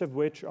biggest of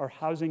which are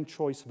housing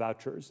choice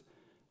vouchers.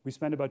 We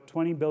spend about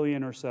 $20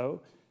 billion or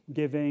so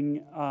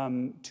giving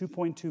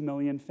 2.2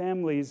 million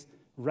families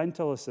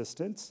rental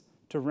assistance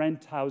to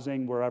rent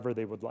housing wherever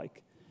they would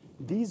like.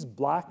 These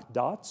black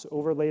dots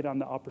overlaid on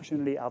the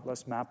Opportunity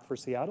Atlas map for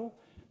Seattle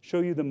show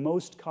you the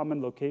most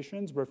common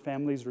locations where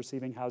families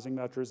receiving housing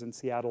vouchers in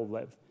Seattle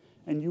live.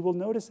 And you will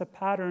notice a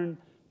pattern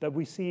that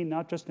we see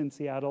not just in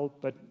Seattle,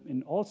 but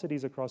in all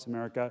cities across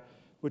America,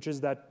 which is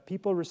that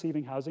people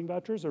receiving housing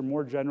vouchers, or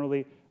more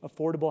generally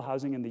affordable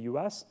housing in the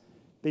US,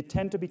 they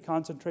tend to be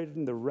concentrated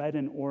in the red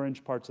and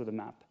orange parts of the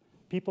map.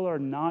 People are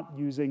not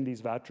using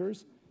these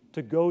vouchers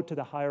to go to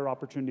the higher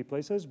opportunity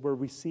places where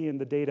we see in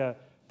the data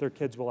their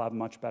kids will have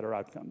much better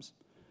outcomes.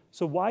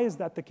 So why is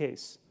that the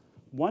case?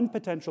 One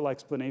potential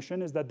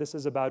explanation is that this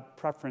is about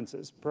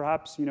preferences.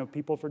 Perhaps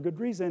people, for good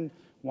reason,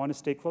 want to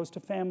stay close to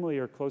family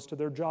or close to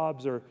their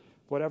jobs or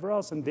whatever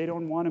else, and they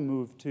don't want to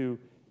move to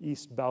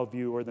East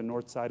Bellevue or the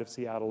north side of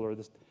Seattle or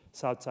the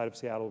south side of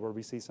Seattle where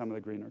we see some of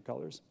the greener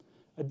colors.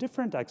 A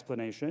different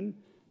explanation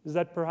is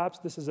that perhaps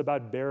this is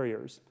about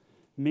barriers.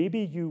 Maybe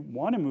you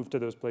want to move to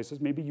those places,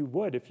 maybe you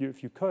would if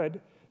you could,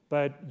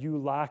 but you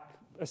lack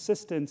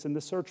assistance in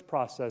the search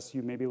process,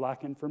 you maybe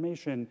lack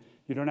information,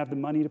 you don't have the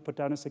money to put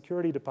down a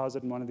security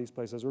deposit in one of these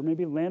places, or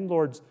maybe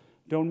landlords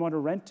don't want to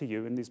rent to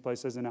you in these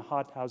places in a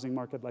hot housing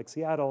market like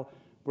Seattle,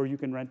 where you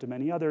can rent to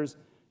many others.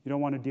 You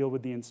don't want to deal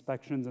with the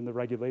inspections and the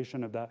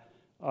regulation of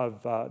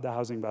the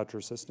housing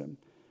voucher system.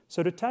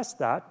 So to test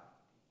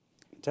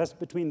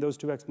between those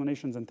two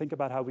explanations and think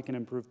about how we can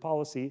improve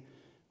policy,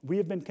 we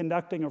have been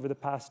conducting over the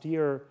past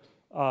year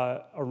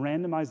a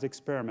randomized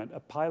experiment, a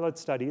pilot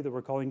study that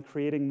we're calling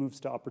Creating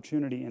Moves to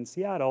Opportunity in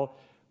Seattle,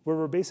 where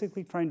we're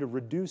basically trying to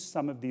reduce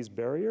some of these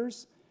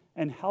barriers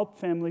and help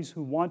families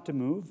who want to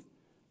move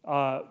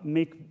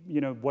make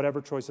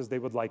whatever choices they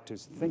would like to.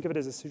 So think of it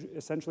as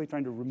essentially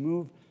trying to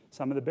remove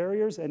some of the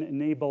barriers and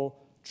enable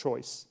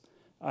choice.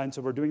 And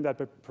so we're doing that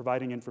by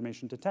providing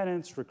information to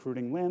tenants,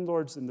 recruiting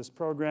landlords in this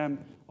program,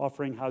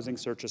 offering housing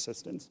search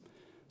assistance.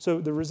 So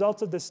the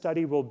results of this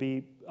study will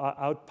be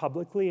out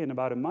publicly in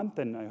about a month,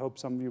 and I hope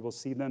some of you will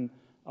see them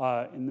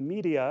in the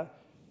media.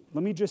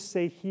 Let me just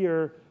say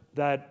here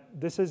that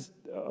this is,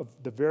 of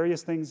the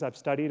various things I've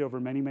studied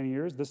over many, many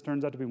years, this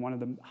turns out to be one of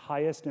the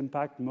highest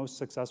impact, most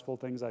successful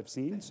things I've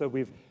seen. So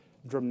we've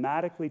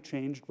dramatically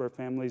changed where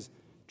families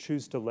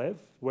choose to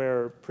live,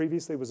 where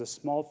previously it was a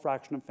small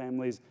fraction of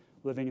families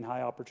living in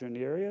high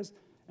opportunity areas,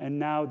 and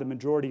now the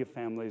majority of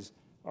families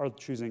are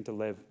choosing to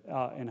live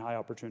in high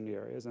opportunity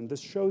areas. And this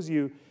shows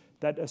you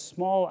that a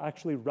small,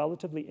 actually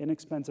relatively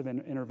inexpensive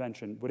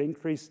intervention would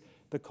increase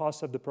the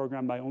cost of the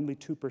program by only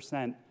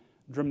 2%,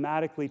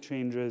 dramatically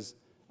changes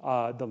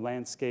the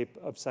landscape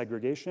of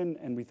segregation,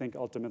 and we think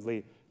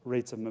ultimately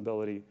rates of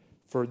mobility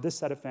for this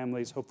set of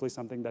families, hopefully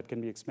something that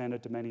can be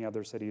expanded to many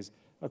other cities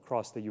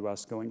across the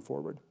US going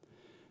forward.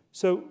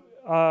 So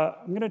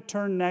I'm going to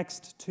turn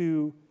next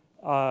to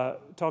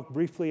talk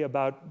briefly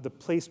about the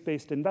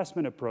place-based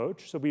investment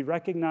approach. So we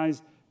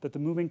recognize that the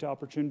moving to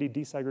opportunity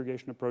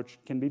desegregation approach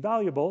can be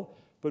valuable,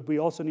 but we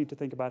also need to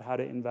think about how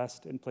to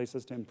invest in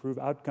places to improve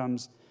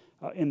outcomes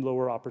in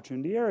lower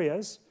opportunity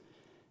areas.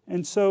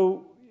 And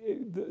so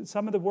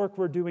some of the work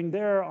we're doing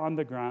there on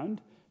the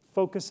ground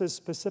focuses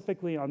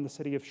specifically on the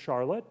city of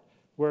Charlotte,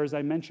 where, as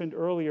I mentioned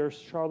earlier,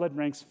 Charlotte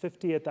ranks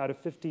 50th out of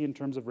 50 in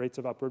terms of rates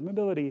of upward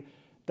mobility.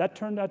 That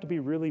turned out to be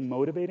really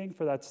motivating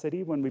for that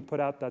city when we put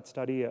out that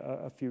study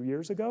a few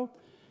years ago.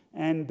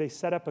 And they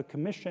set up a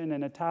commission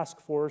and a task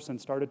force and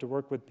started to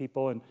work with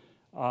people and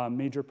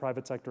major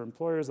private sector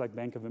employers like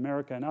Bank of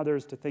America and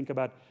others to think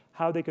about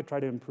how they could try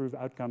to improve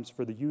outcomes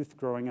for the youth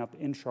growing up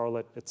in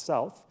Charlotte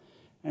itself.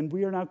 And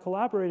we are now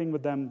collaborating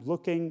with them,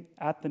 looking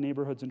at the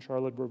neighborhoods in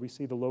Charlotte where we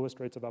see the lowest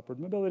rates of upward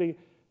mobility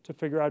to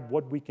figure out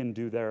what we can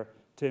do there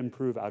to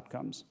improve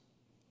outcomes.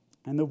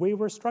 And the way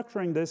we're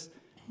structuring this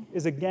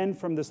is, again,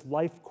 from this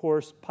life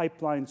course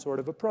pipeline sort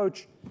of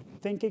approach,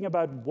 thinking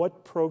about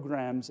what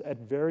programs at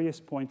various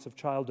points of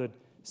childhood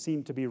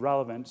seem to be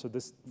relevant. So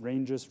this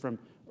ranges from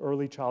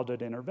early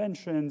childhood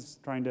interventions,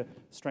 trying to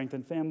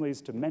strengthen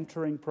families, to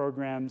mentoring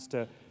programs,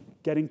 to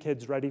getting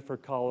kids ready for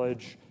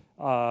college,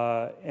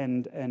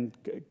 and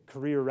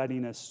career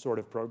readiness sort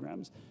of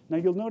programs. Now,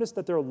 you'll notice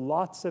that there are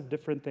lots of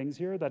different things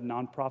here that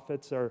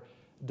nonprofits are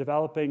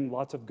developing,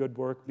 lots of good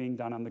work being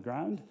done on the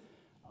ground.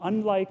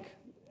 Unlike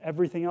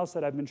everything else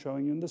that I've been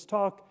showing you in this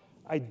talk,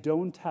 I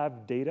don't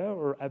have data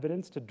or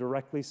evidence to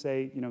directly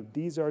say,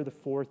 these are the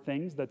 4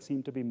 things that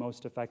seem to be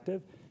most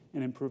effective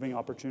in improving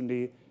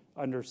opportunity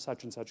under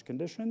such and such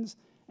conditions.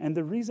 And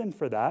the reason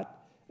for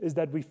that is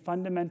that we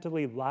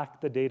fundamentally lack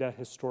the data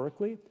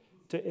historically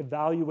to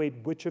evaluate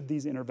which of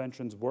these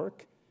interventions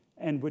work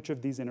and which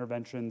of these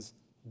interventions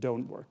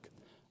don't work.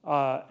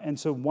 And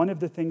so one of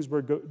the things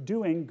we're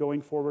doing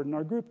going forward in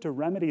our group to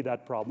remedy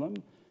that problem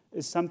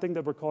is something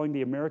that we're calling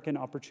the American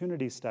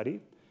Opportunity Study,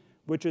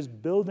 which is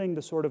building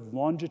the sort of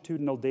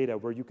longitudinal data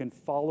where you can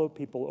follow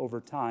people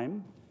over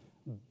time,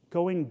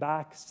 going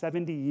back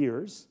 70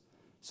 years,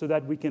 so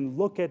that we can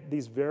look at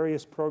these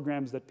various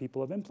programs that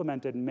people have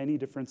implemented in many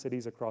different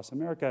cities across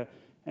America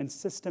and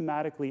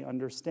systematically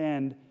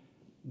understand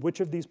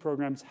which of these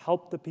programs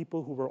help the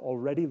people who were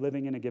already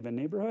living in a given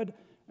neighborhood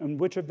and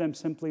which of them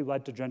simply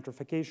led to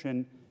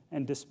gentrification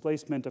and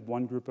displacement of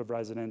one group of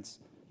residents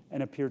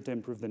and appeared to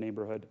improve the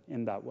neighborhood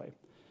in that way.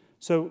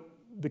 So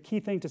the key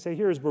thing to say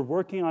here is we're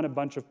working on a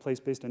bunch of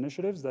place-based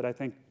initiatives that I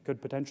think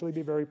could potentially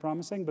be very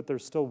promising, but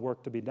there's still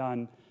work to be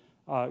done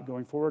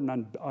going forward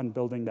and on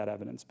building that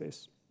evidence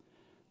base.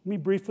 Let me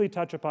briefly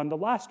touch upon the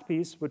last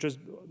piece, which is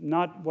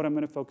not what I'm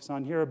going to focus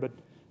on here, but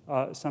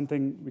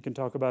something we can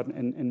talk about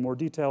in more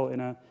detail in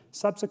a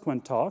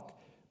subsequent talk,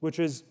 which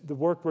is the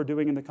work we're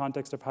doing in the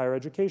context of higher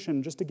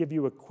education. Just to give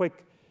you a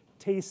quick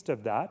taste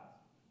of that,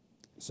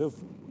 so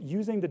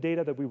using the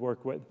data that we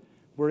work with,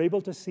 we're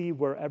able to see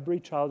where every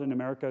child in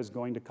America is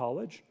going to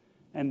college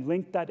and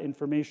link that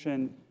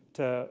information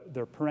to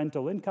their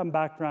parental income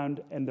background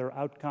and their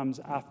outcomes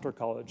after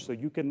college. So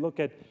you can look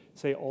at,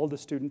 say, all the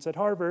students at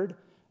Harvard,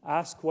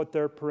 ask what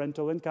their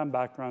parental income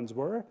backgrounds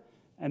were,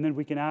 and then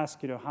we can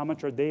ask, how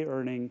much are they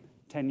earning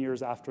 10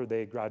 years after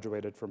they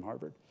graduated from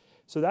Harvard?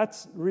 So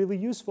that's really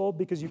useful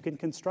because you can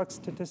construct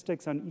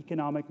statistics on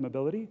economic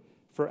mobility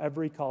for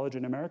every college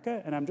in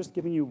America, and I'm just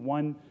giving you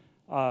one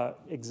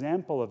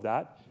example of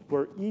that,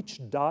 where each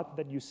dot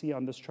that you see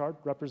on this chart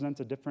represents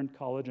a different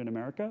college in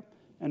America,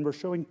 and we're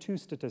showing 2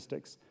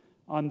 statistics.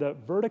 On the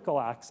vertical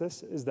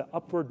axis is the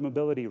upward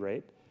mobility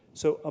rate.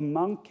 So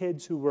among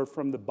kids who were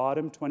from the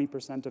bottom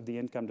 20% of the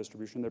income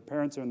distribution, their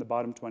parents are in the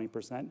bottom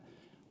 20%,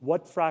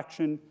 what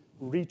fraction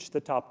reached the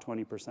top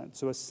 20%?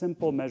 So a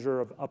simple measure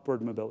of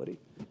upward mobility.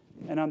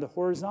 And on the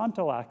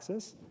horizontal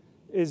axis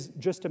is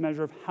just a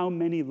measure of how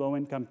many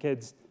low-income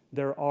kids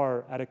there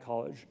are at a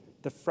college,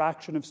 the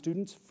fraction of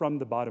students from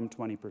the bottom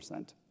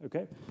 20%,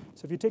 okay?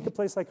 So if you take a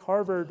place like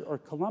Harvard or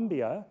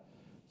Columbia,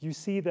 you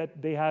see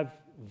that they have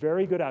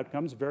very good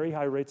outcomes, very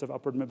high rates of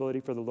upward mobility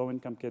for the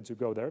low-income kids who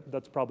go there.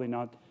 That's probably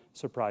not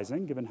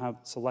surprising, given how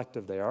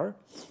selective they are.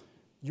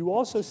 You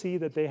also see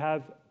that they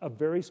have a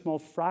very small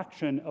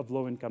fraction of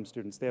low-income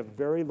students. They have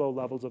very low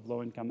levels of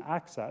low-income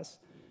access.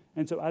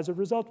 And so as a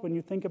result, when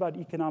you think about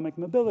economic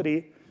mobility,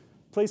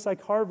 a place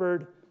like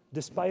Harvard,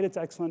 despite its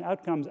excellent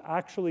outcomes,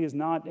 actually is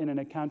not, in an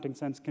accounting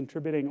sense,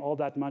 contributing all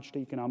that much to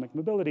economic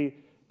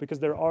mobility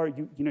because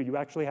you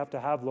actually have to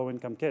have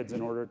low-income kids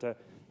in order to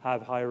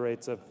have high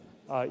rates of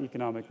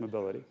economic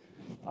mobility.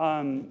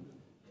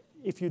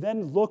 If you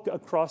then look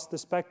across the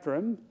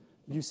spectrum,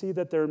 you see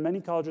that there are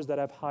many colleges that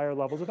have higher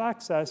levels of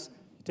access.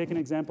 Take an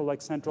example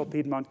like Central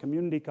Piedmont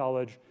Community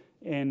College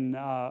in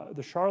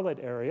the Charlotte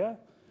area.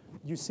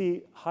 You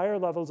see higher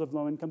levels of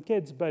low-income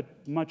kids, but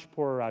much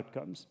poorer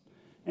outcomes.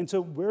 And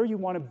so where you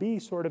want to be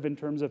sort of in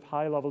terms of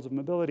high levels of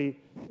mobility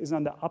is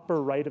on the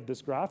upper right of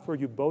this graph, where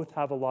you both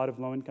have a lot of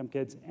low-income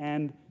kids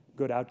and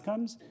good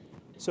outcomes.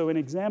 So an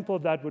example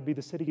of that would be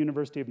the City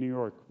University of New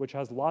York, which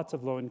has lots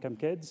of low-income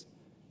kids,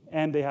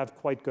 and they have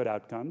quite good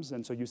outcomes.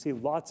 And so you see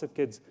lots of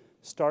kids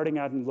starting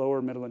out in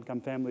lower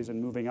middle-income families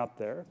and moving up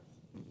there.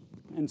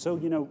 And so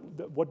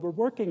what we're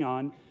working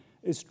on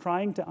is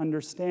trying to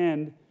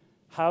understand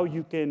how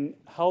you can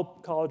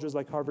help colleges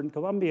like Harvard and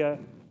Columbia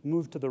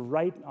move to the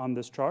right on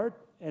this chart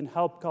and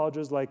help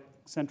colleges like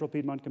Central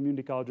Piedmont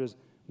Community Colleges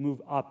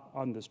move up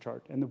on this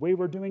chart. And the way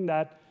we're doing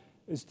that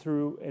is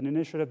through an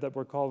initiative that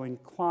we're calling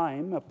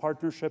CLIMB, a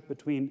partnership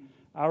between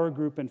our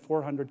group and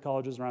 400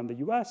 colleges around the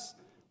US,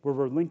 where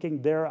we're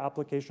linking their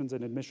applications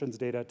and admissions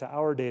data to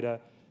our data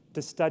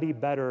to study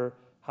better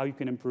how you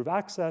can improve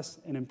access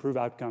and improve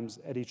outcomes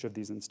at each of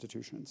these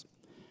institutions.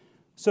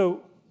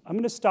 So I'm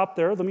going to stop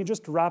there. Let me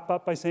just wrap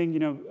up by saying,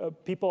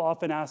 people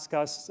often ask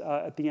us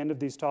at the end of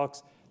these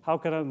talks, how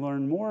can I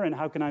learn more and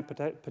how can I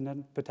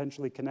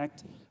potentially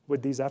connect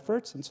with these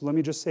efforts? And so let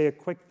me just say a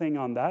quick thing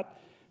on that.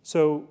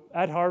 So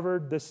at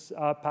Harvard this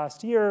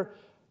past year,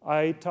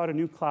 I taught a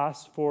new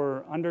class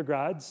for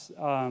undergrads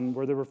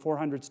where there were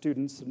 400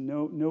 students,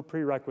 no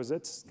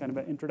prerequisites, kind of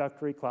an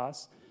introductory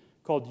class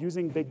called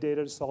Using Big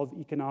Data to Solve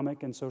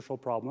Economic and Social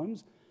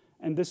Problems.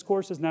 And this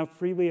course is now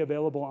freely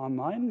available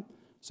online.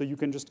 So you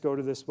can just go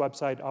to this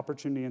website,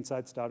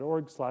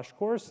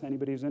 opportunityinsights.org/course.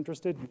 Anybody who's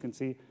interested, you can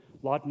see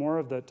a lot more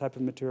of the type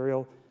of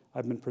material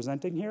I've been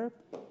presenting here.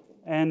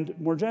 And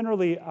more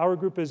generally, our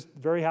group is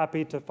very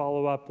happy to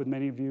follow up with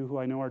many of you who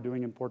I know are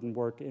doing important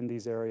work in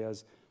these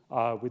areas.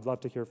 We'd love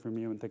to hear from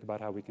you and think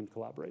about how we can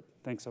collaborate.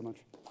 Thanks so much.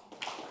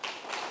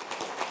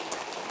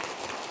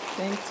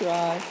 Thanks,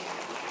 Raj.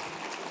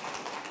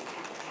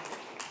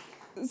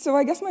 So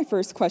I guess my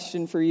first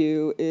question for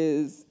you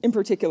is, in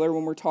particular,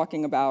 when we're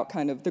talking about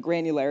kind of the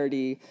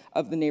granularity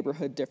of the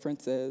neighborhood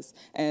differences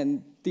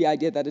and the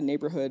idea that a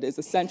neighborhood is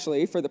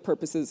essentially, for the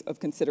purposes of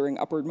considering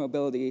upward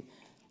mobility,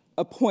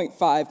 a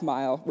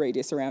 0.5-mile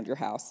radius around your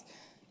house.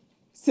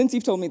 Since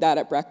you've told me that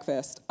at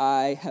breakfast,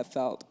 I have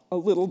felt a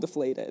little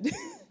deflated.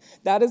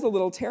 That is a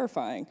little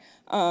terrifying.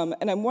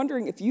 And I'm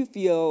wondering if you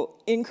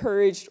feel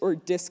encouraged or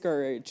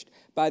discouraged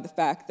by the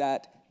fact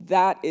that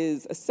that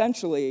is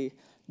essentially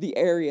the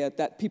area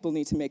that people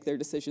need to make their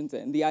decisions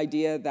in. The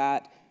idea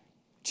that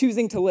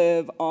choosing to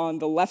live on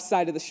the left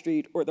side of the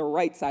street or the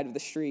right side of the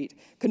street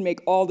could make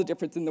all the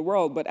difference in the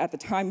world, but at the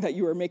time that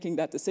you are making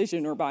that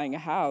decision or buying a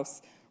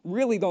house,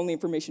 really the only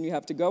information you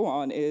have to go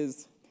on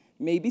is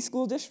maybe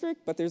school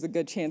district, but there's a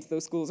good chance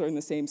those schools are in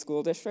the same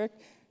school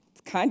district.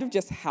 It's kind of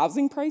just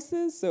housing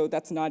prices, so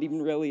that's not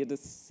even really a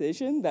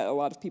decision that a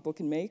lot of people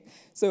can make.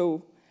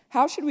 So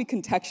how should we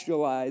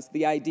contextualize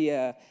the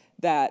idea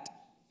that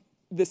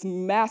this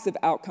massive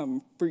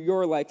outcome for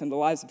your life and the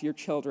lives of your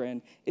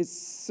children is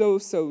so,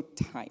 so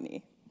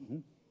tiny? Mm-hmm.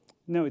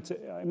 No,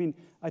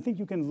 I think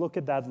you can look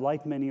at that,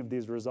 like many of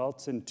these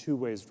results, in two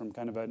ways, from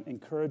kind of an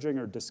encouraging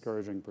or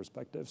discouraging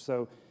perspective.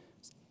 So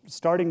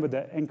starting with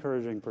the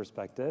encouraging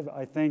perspective,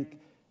 I think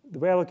the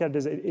way I look at it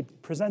is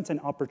it presents an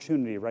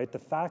opportunity, right? The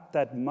fact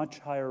that much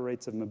higher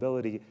rates of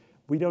mobility,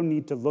 we don't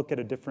need to look at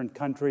a different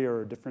country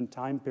or a different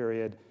time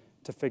period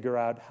to figure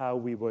out how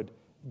we would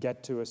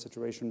get to a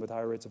situation with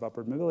higher rates of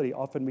upward mobility.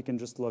 Often we can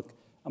just look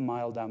a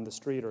mile down the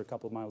street or a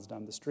couple of miles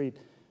down the street.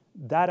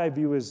 That I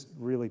view as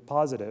really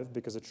positive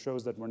because it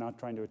shows that we're not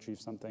trying to achieve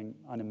something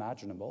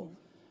unimaginable.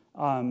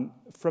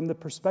 From the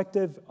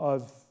perspective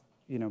of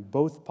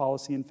both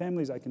policy and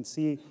families, I can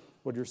see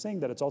what you're saying,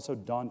 that it's also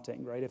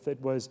daunting, right? If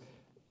it was,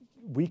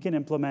 we can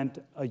implement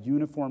a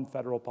uniform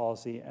federal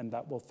policy and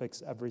that will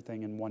fix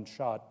everything in one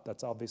shot,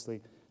 that's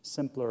obviously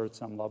simpler at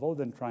some level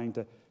than trying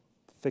to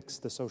fix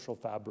the social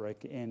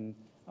fabric in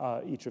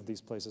each of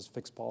these places,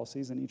 fix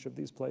policies in each of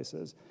these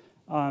places.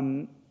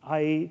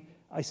 I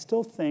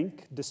still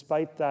think,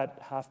 despite that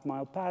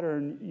half-mile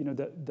pattern,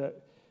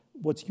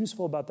 what's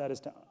useful about that is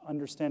to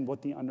understand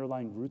what the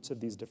underlying roots of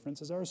these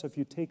differences are. So if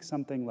you take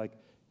something like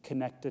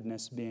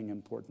connectedness being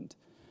important,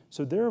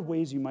 so there are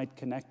ways you might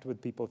connect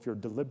with people if you're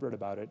deliberate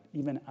about it,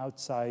 even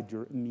outside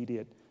your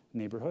immediate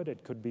neighborhood.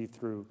 It could be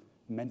through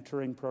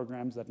mentoring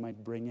programs that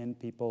might bring in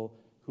people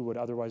who would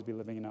otherwise be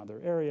living in other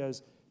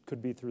areas.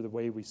 Could be through the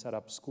way we set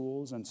up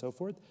schools and so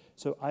forth.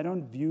 So I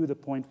don't view the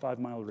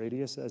 0.5-mile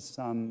radius as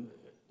some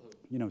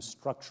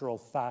structural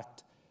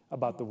fact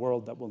about the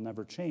world that will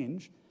never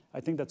change. I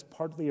think that's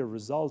partly a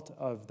result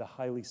of the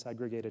highly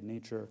segregated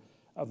nature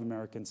of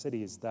American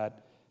cities,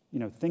 that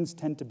things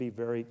tend to be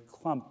very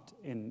clumped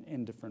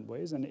in different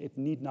ways, and it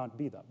need not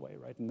be that way,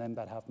 right? And then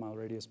that half-mile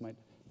radius might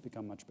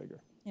become much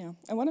bigger. Yeah,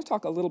 I want to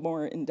talk a little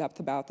more in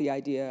depth about the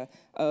idea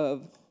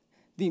of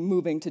the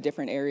moving to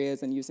different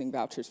areas and using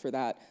vouchers for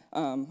that.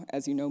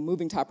 As you know,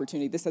 moving to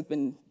opportunity, this has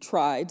been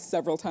tried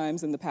several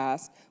times in the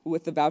past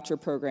with the voucher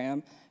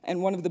program.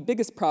 And one of the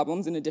biggest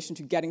problems, in addition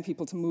to getting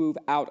people to move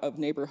out of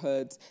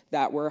neighborhoods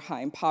that were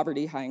high in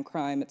poverty, high in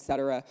crime, et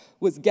cetera,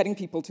 was getting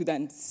people to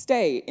then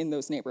stay in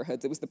those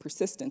neighborhoods. It was the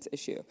persistence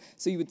issue.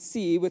 So you would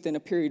see within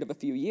a period of a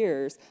few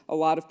years, a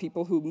lot of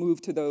people who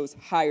moved to those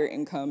higher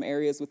income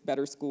areas with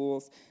better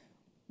schools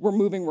we're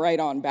moving right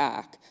on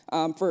back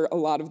for a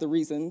lot of the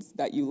reasons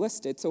that you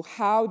listed. So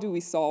how do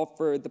we solve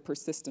for the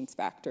persistence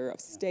factor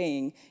of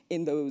staying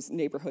in those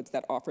neighborhoods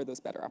that offer those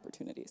better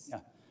opportunities?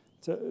 Yeah,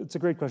 it's a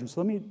great question. So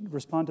let me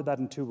respond to that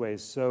in two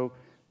ways. So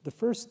the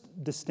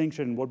first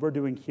distinction, what we're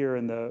doing here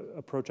in the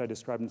approach I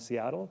described in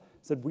Seattle,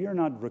 is that we are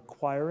not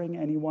requiring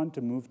anyone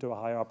to move to a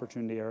high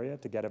opportunity area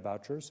to get a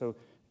voucher. So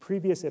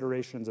previous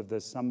iterations of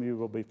this, some of you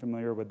will be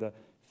familiar with the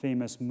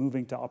famous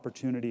Moving to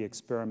Opportunity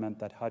experiment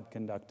that HUD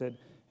conducted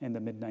in the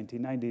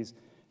mid-1990s.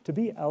 To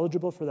be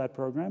eligible for that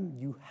program,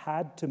 you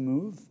had to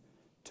move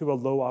to a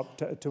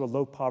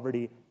low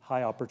poverty,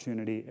 high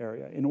opportunity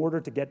area in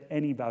order to get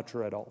any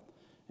voucher at all.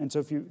 And so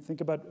if you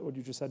think about what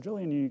you just said,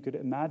 Jillian, you could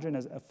imagine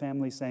as a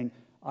family saying,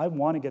 I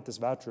want to get this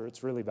voucher,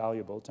 it's really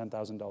valuable,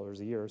 $10,000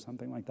 a year or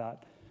something like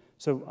that.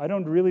 So I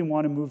don't really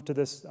want to move to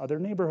this other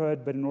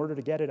neighborhood, but in order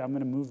to get it, I'm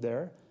going to move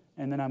there,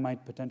 and then I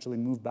might potentially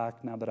move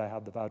back now that I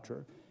have the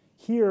voucher.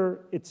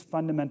 Here, it's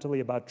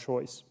fundamentally about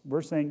choice.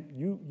 We're saying,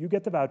 you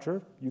get the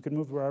voucher, you can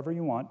move wherever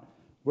you want.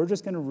 We're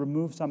just going to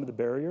remove some of the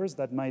barriers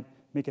that might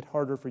make it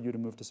harder for you to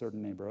move to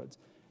certain neighborhoods.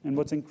 And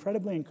what's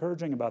incredibly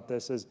encouraging about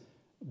this is,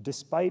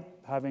 despite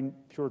having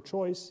pure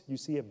choice, you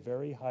see a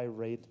very high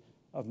rate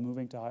of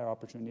moving to higher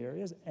opportunity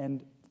areas.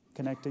 And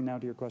connecting now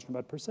to your question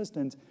about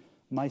persistence,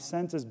 my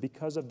sense is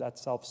because of that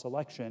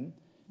self-selection,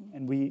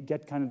 and we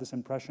get kind of this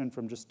impression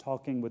from just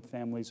talking with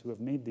families who have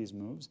made these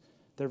moves,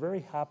 they're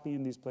very happy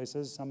in these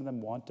places. Some of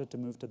them wanted to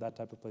move to that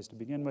type of place to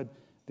begin with.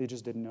 They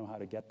just didn't know how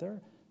to get there.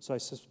 So I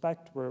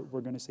suspect we're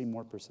going to see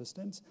more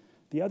persistence.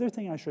 The other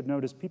thing I should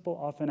note is people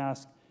often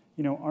ask,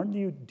 aren't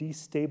you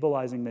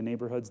destabilizing the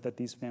neighborhoods that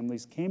these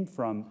families came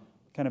from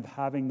kind of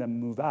having them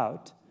move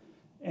out.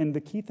 And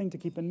the key thing to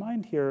keep in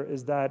mind here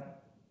is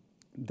that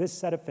this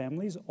set of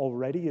families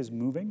already is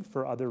moving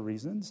for other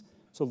reasons.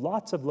 So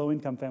lots of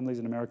low-income families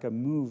in America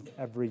move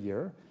every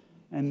year.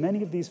 And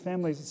many of these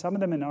families, some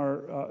of them in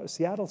our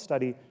Seattle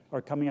study,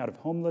 are coming out of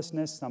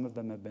homelessness. Some of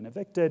them have been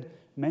evicted.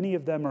 Many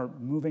of them are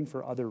moving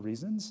for other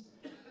reasons.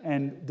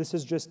 And this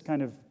is just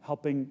kind of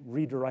helping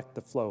redirect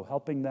the flow,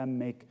 helping them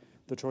make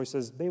the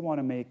choices they want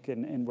to make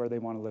and where they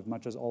want to live,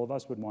 much as all of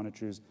us would want to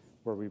choose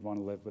where we want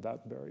to live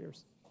without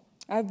barriers.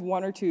 I have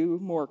one or two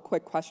more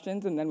quick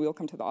questions, and then we'll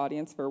come to the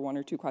audience for one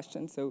or two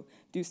questions, so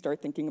do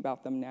start thinking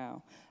about them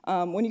now.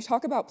 When you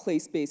talk about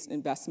place-based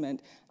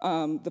investment,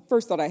 the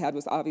first thought I had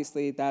was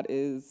obviously that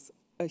is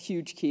a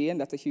huge key, and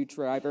that's a huge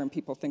driver, and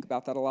people think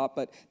about that a lot,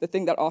 but the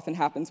thing that often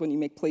happens when you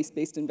make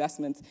place-based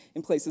investments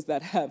in places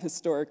that have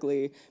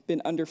historically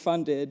been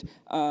underfunded,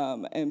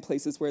 and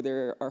places where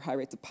there are high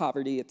rates of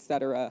poverty, et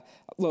cetera,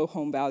 low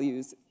home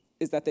values,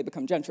 is that they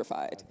become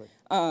gentrified.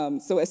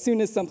 So as soon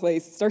as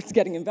someplace starts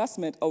getting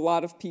investment, a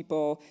lot of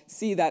people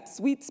see that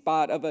sweet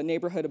spot of a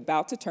neighborhood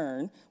about to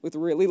turn with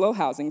really low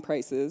housing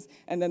prices,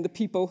 and then the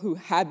people who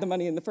had the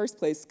money in the first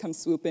place come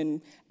swoop in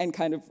and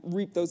kind of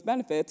reap those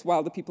benefits,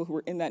 while the people who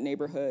were in that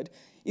neighborhood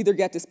either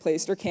get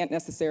displaced or can't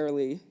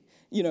necessarily,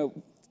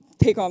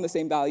 take on the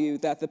same value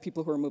that the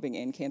people who are moving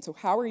in can. So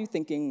how are you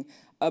thinking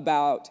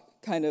about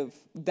kind of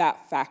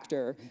that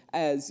factor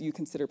as you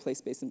consider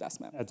place-based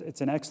investment? It's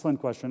an excellent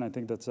question. I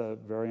think that's a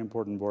very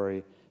important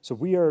worry. So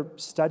we are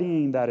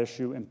studying that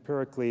issue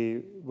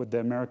empirically with the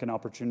American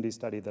Opportunity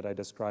Study that I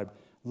described,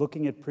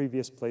 looking at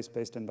previous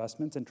place-based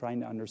investments and trying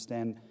to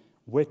understand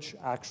which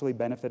actually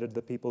benefited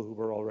the people who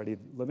were already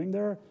living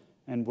there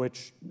and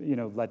which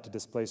led to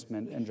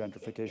displacement and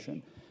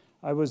gentrification.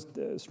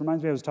 This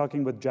reminds me, I was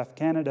talking with Jeff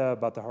Canada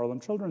about the Harlem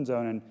Children's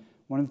Zone, and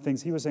one of the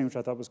things he was saying, which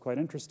I thought was quite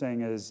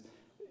interesting, is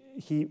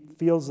he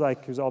feels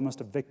like he was almost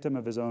a victim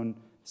of his own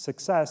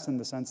success in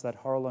the sense that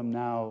Harlem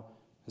now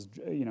is,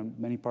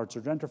 many parts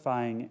are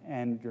gentrifying,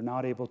 and you're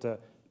not able to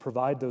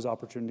provide those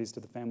opportunities to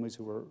the families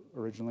who were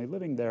originally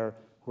living there,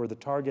 who are the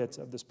targets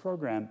of this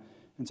program.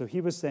 And so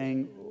he was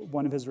saying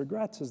one of his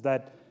regrets is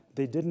that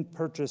they didn't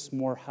purchase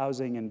more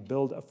housing and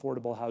build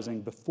affordable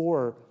housing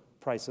before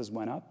prices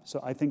went up. So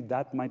I think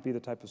that might be the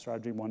type of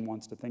strategy one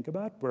wants to think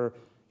about, where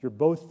you're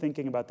both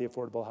thinking about the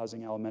affordable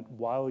housing element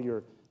while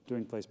you're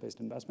doing place-based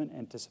investment,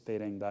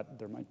 anticipating that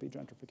there might be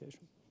gentrification.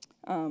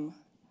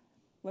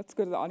 Let's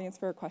go to the audience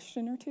for a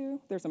question or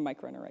two. There's a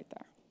mic runner right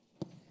there.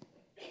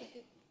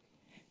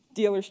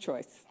 Dealer's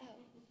choice.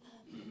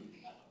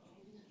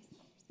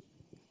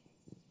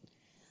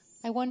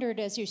 I wondered,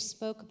 as you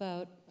spoke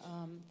about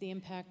the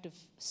impact of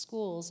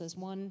schools as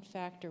one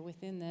factor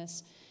within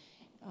this,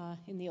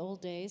 in the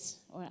old days,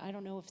 or I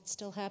don't know if it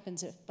still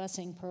happens, if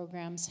busing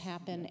programs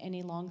happen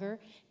any longer,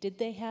 did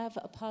they have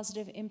a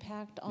positive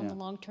impact on the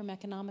long-term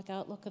economic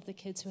outlook of the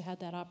kids who had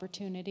that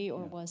opportunity,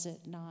 or was it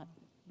not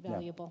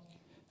valuable?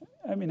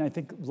 I mean, I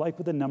think like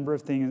with a number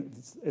of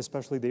things,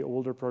 especially the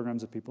older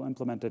programs that people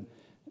implemented,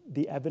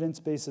 the evidence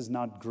base is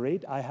not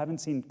great. I haven't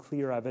seen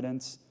clear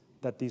evidence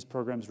that these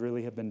programs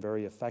really have been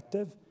very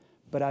effective,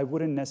 but I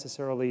wouldn't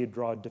necessarily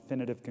draw a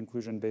definitive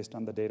conclusion based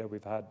on the data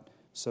we've had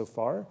so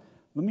far.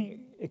 Let me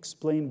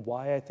explain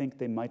why I think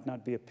they might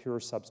not be a pure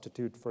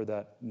substitute for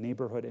the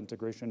neighborhood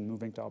integration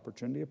moving to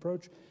opportunity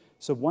approach.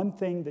 So one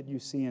thing that you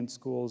see in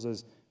schools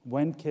is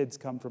when kids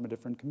come from a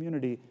different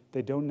community,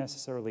 they don't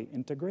necessarily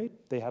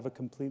integrate. They have a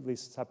completely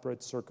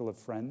separate circle of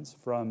friends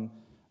from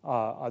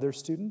other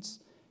students.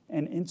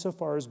 And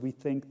insofar as we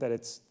think that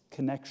it's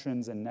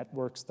connections and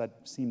networks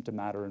that seem to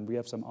matter, and we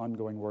have some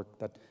ongoing work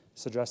that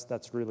suggests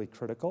that's really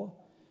critical,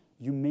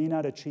 you may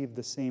not achieve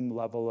the same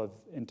level of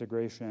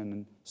integration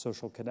and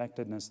social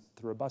connectedness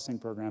through a busing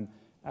program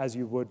as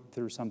you would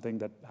through something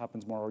that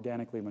happens more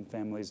organically when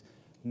families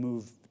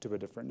move to a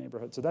different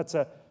neighborhood. So that's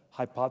a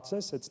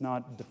hypothesis. It's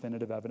not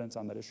definitive evidence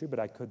on that issue, but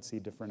I could see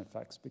different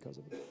effects because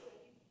of it.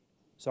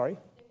 Sorry?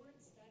 They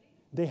weren't studied?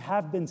 They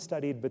have been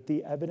studied, but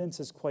the evidence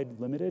is quite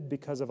limited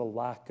because of a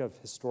lack of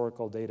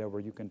historical data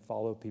where you can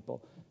follow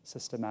people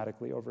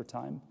systematically over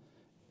time.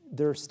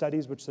 There are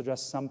studies which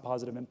suggest some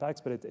positive impacts,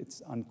 but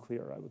it's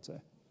unclear, I would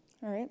say.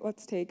 All right,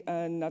 let's take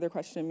another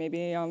question,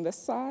 maybe on this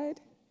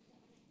side.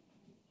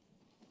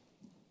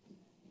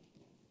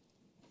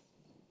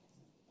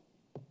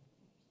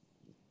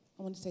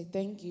 I want to say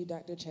thank you,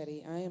 Dr.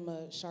 Chetty. I am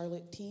a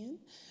Charlottean.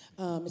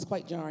 It's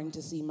quite jarring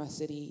to see my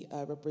city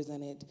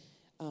represented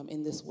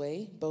in this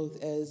way,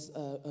 both as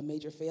a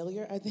major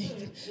failure, I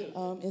think,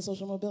 in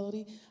social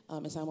mobility,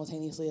 and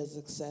simultaneously as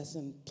a success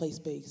in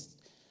place-based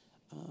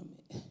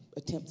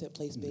attempts at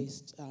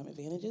place-based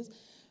advantages.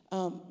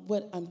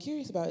 What I'm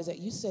curious about is that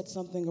you said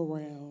something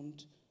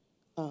around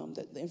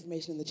the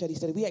information in the Chetty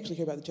study. We actually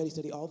hear about the Chetty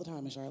study all the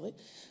time in Charlotte.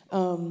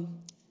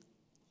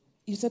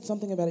 You said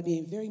something about it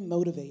being very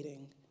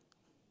motivating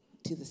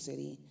to the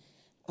city.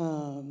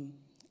 And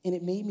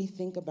it made me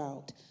think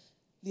about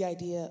the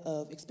idea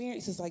of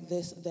experiences like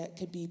this that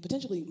could be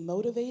potentially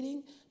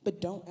motivating,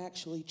 but don't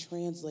actually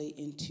translate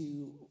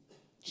into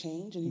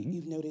change. And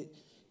you've noted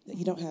that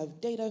you don't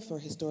have data for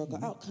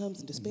historical outcomes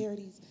and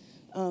disparities.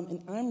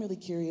 And I'm really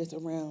curious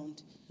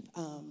around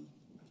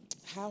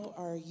how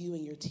are you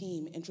and your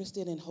team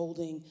interested in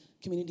holding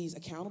communities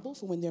accountable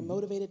for when they're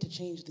motivated to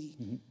change the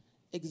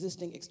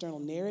existing external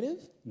narrative,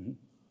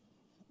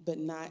 but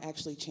not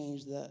actually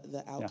change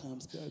the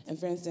outcomes. Yeah. And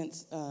for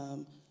instance,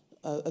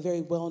 a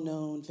very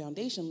well-known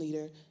foundation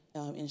leader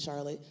in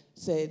Charlotte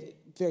said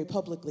very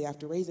publicly,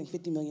 after raising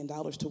 $50 million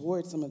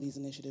towards some of these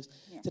initiatives,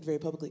 said very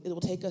publicly, it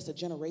will take us a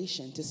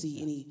generation to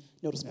see any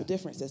noticeable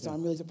differences. So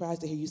I'm really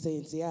surprised to hear you say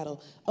in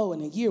Seattle, oh,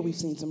 in a year we've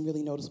seen some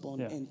really noticeable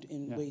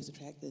in ways to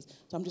track this.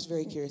 So I'm just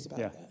very curious about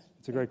that.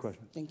 It's a great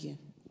question. Thank you.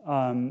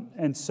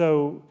 And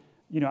so,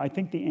 I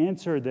think the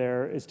answer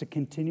there is to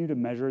continue to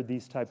measure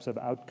these types of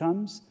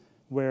outcomes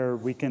where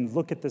we can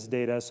look at this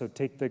data. So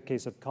take the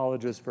case of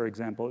colleges, for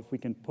example. If we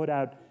can put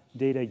out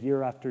data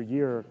year after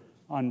year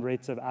on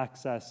rates of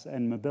access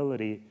and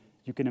mobility,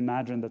 you can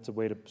imagine that's a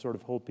way to sort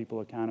of hold people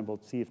accountable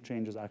to see if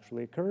change has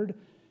actually occurred.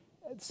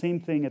 Same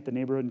thing at the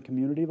neighborhood and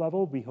community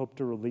level. We hope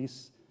to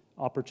release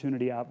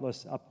Opportunity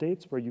Atlas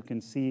updates where you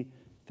can see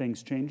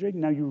things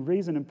changing. Now, you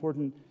raise an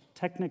important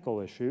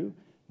technical issue,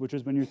 which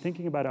is when you're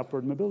thinking about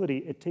upward mobility,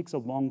 it takes a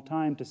long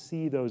time to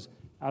see those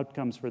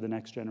outcomes for the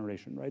next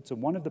generation, right? So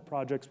one of the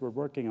projects we're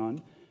working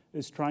on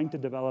is trying to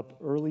develop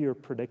earlier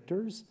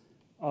predictors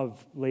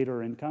of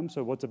later income.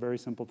 So what's a very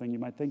simple thing you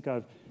might think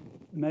of?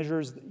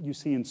 Measures that you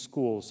see in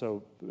schools.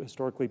 So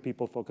historically,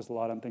 people focus a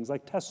lot on things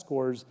like test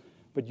scores,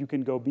 but you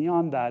can go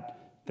beyond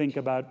that. Think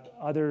about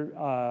other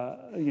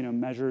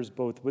measures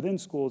both within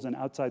schools and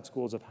outside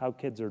schools of how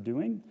kids are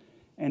doing,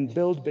 and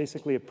build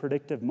basically a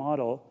predictive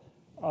model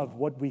of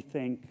what we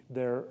think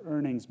their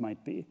earnings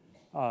might be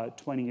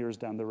 20 years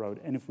down the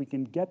road. And if we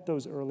can get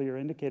those earlier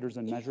indicators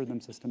and measure them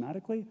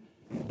systematically,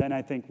 then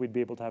I think we'd be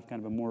able to have kind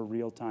of a more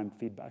real-time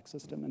feedback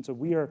system. And so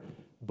we are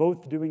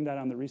both doing that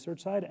on the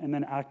research side and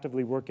then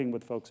actively working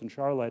with folks in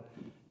Charlotte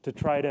to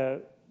try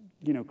to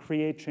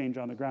create change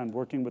on the ground,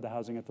 working with the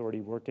Housing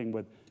Authority, working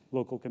with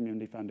local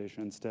community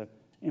foundations to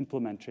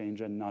implement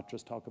change and not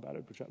just talk about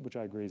it, which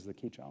I agree is the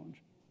key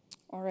challenge.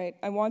 All right,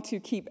 I want to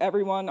keep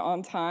everyone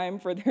on time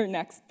for their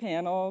next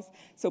panels,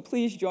 so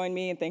please join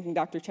me in thanking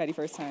Dr. Chetty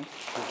for his time.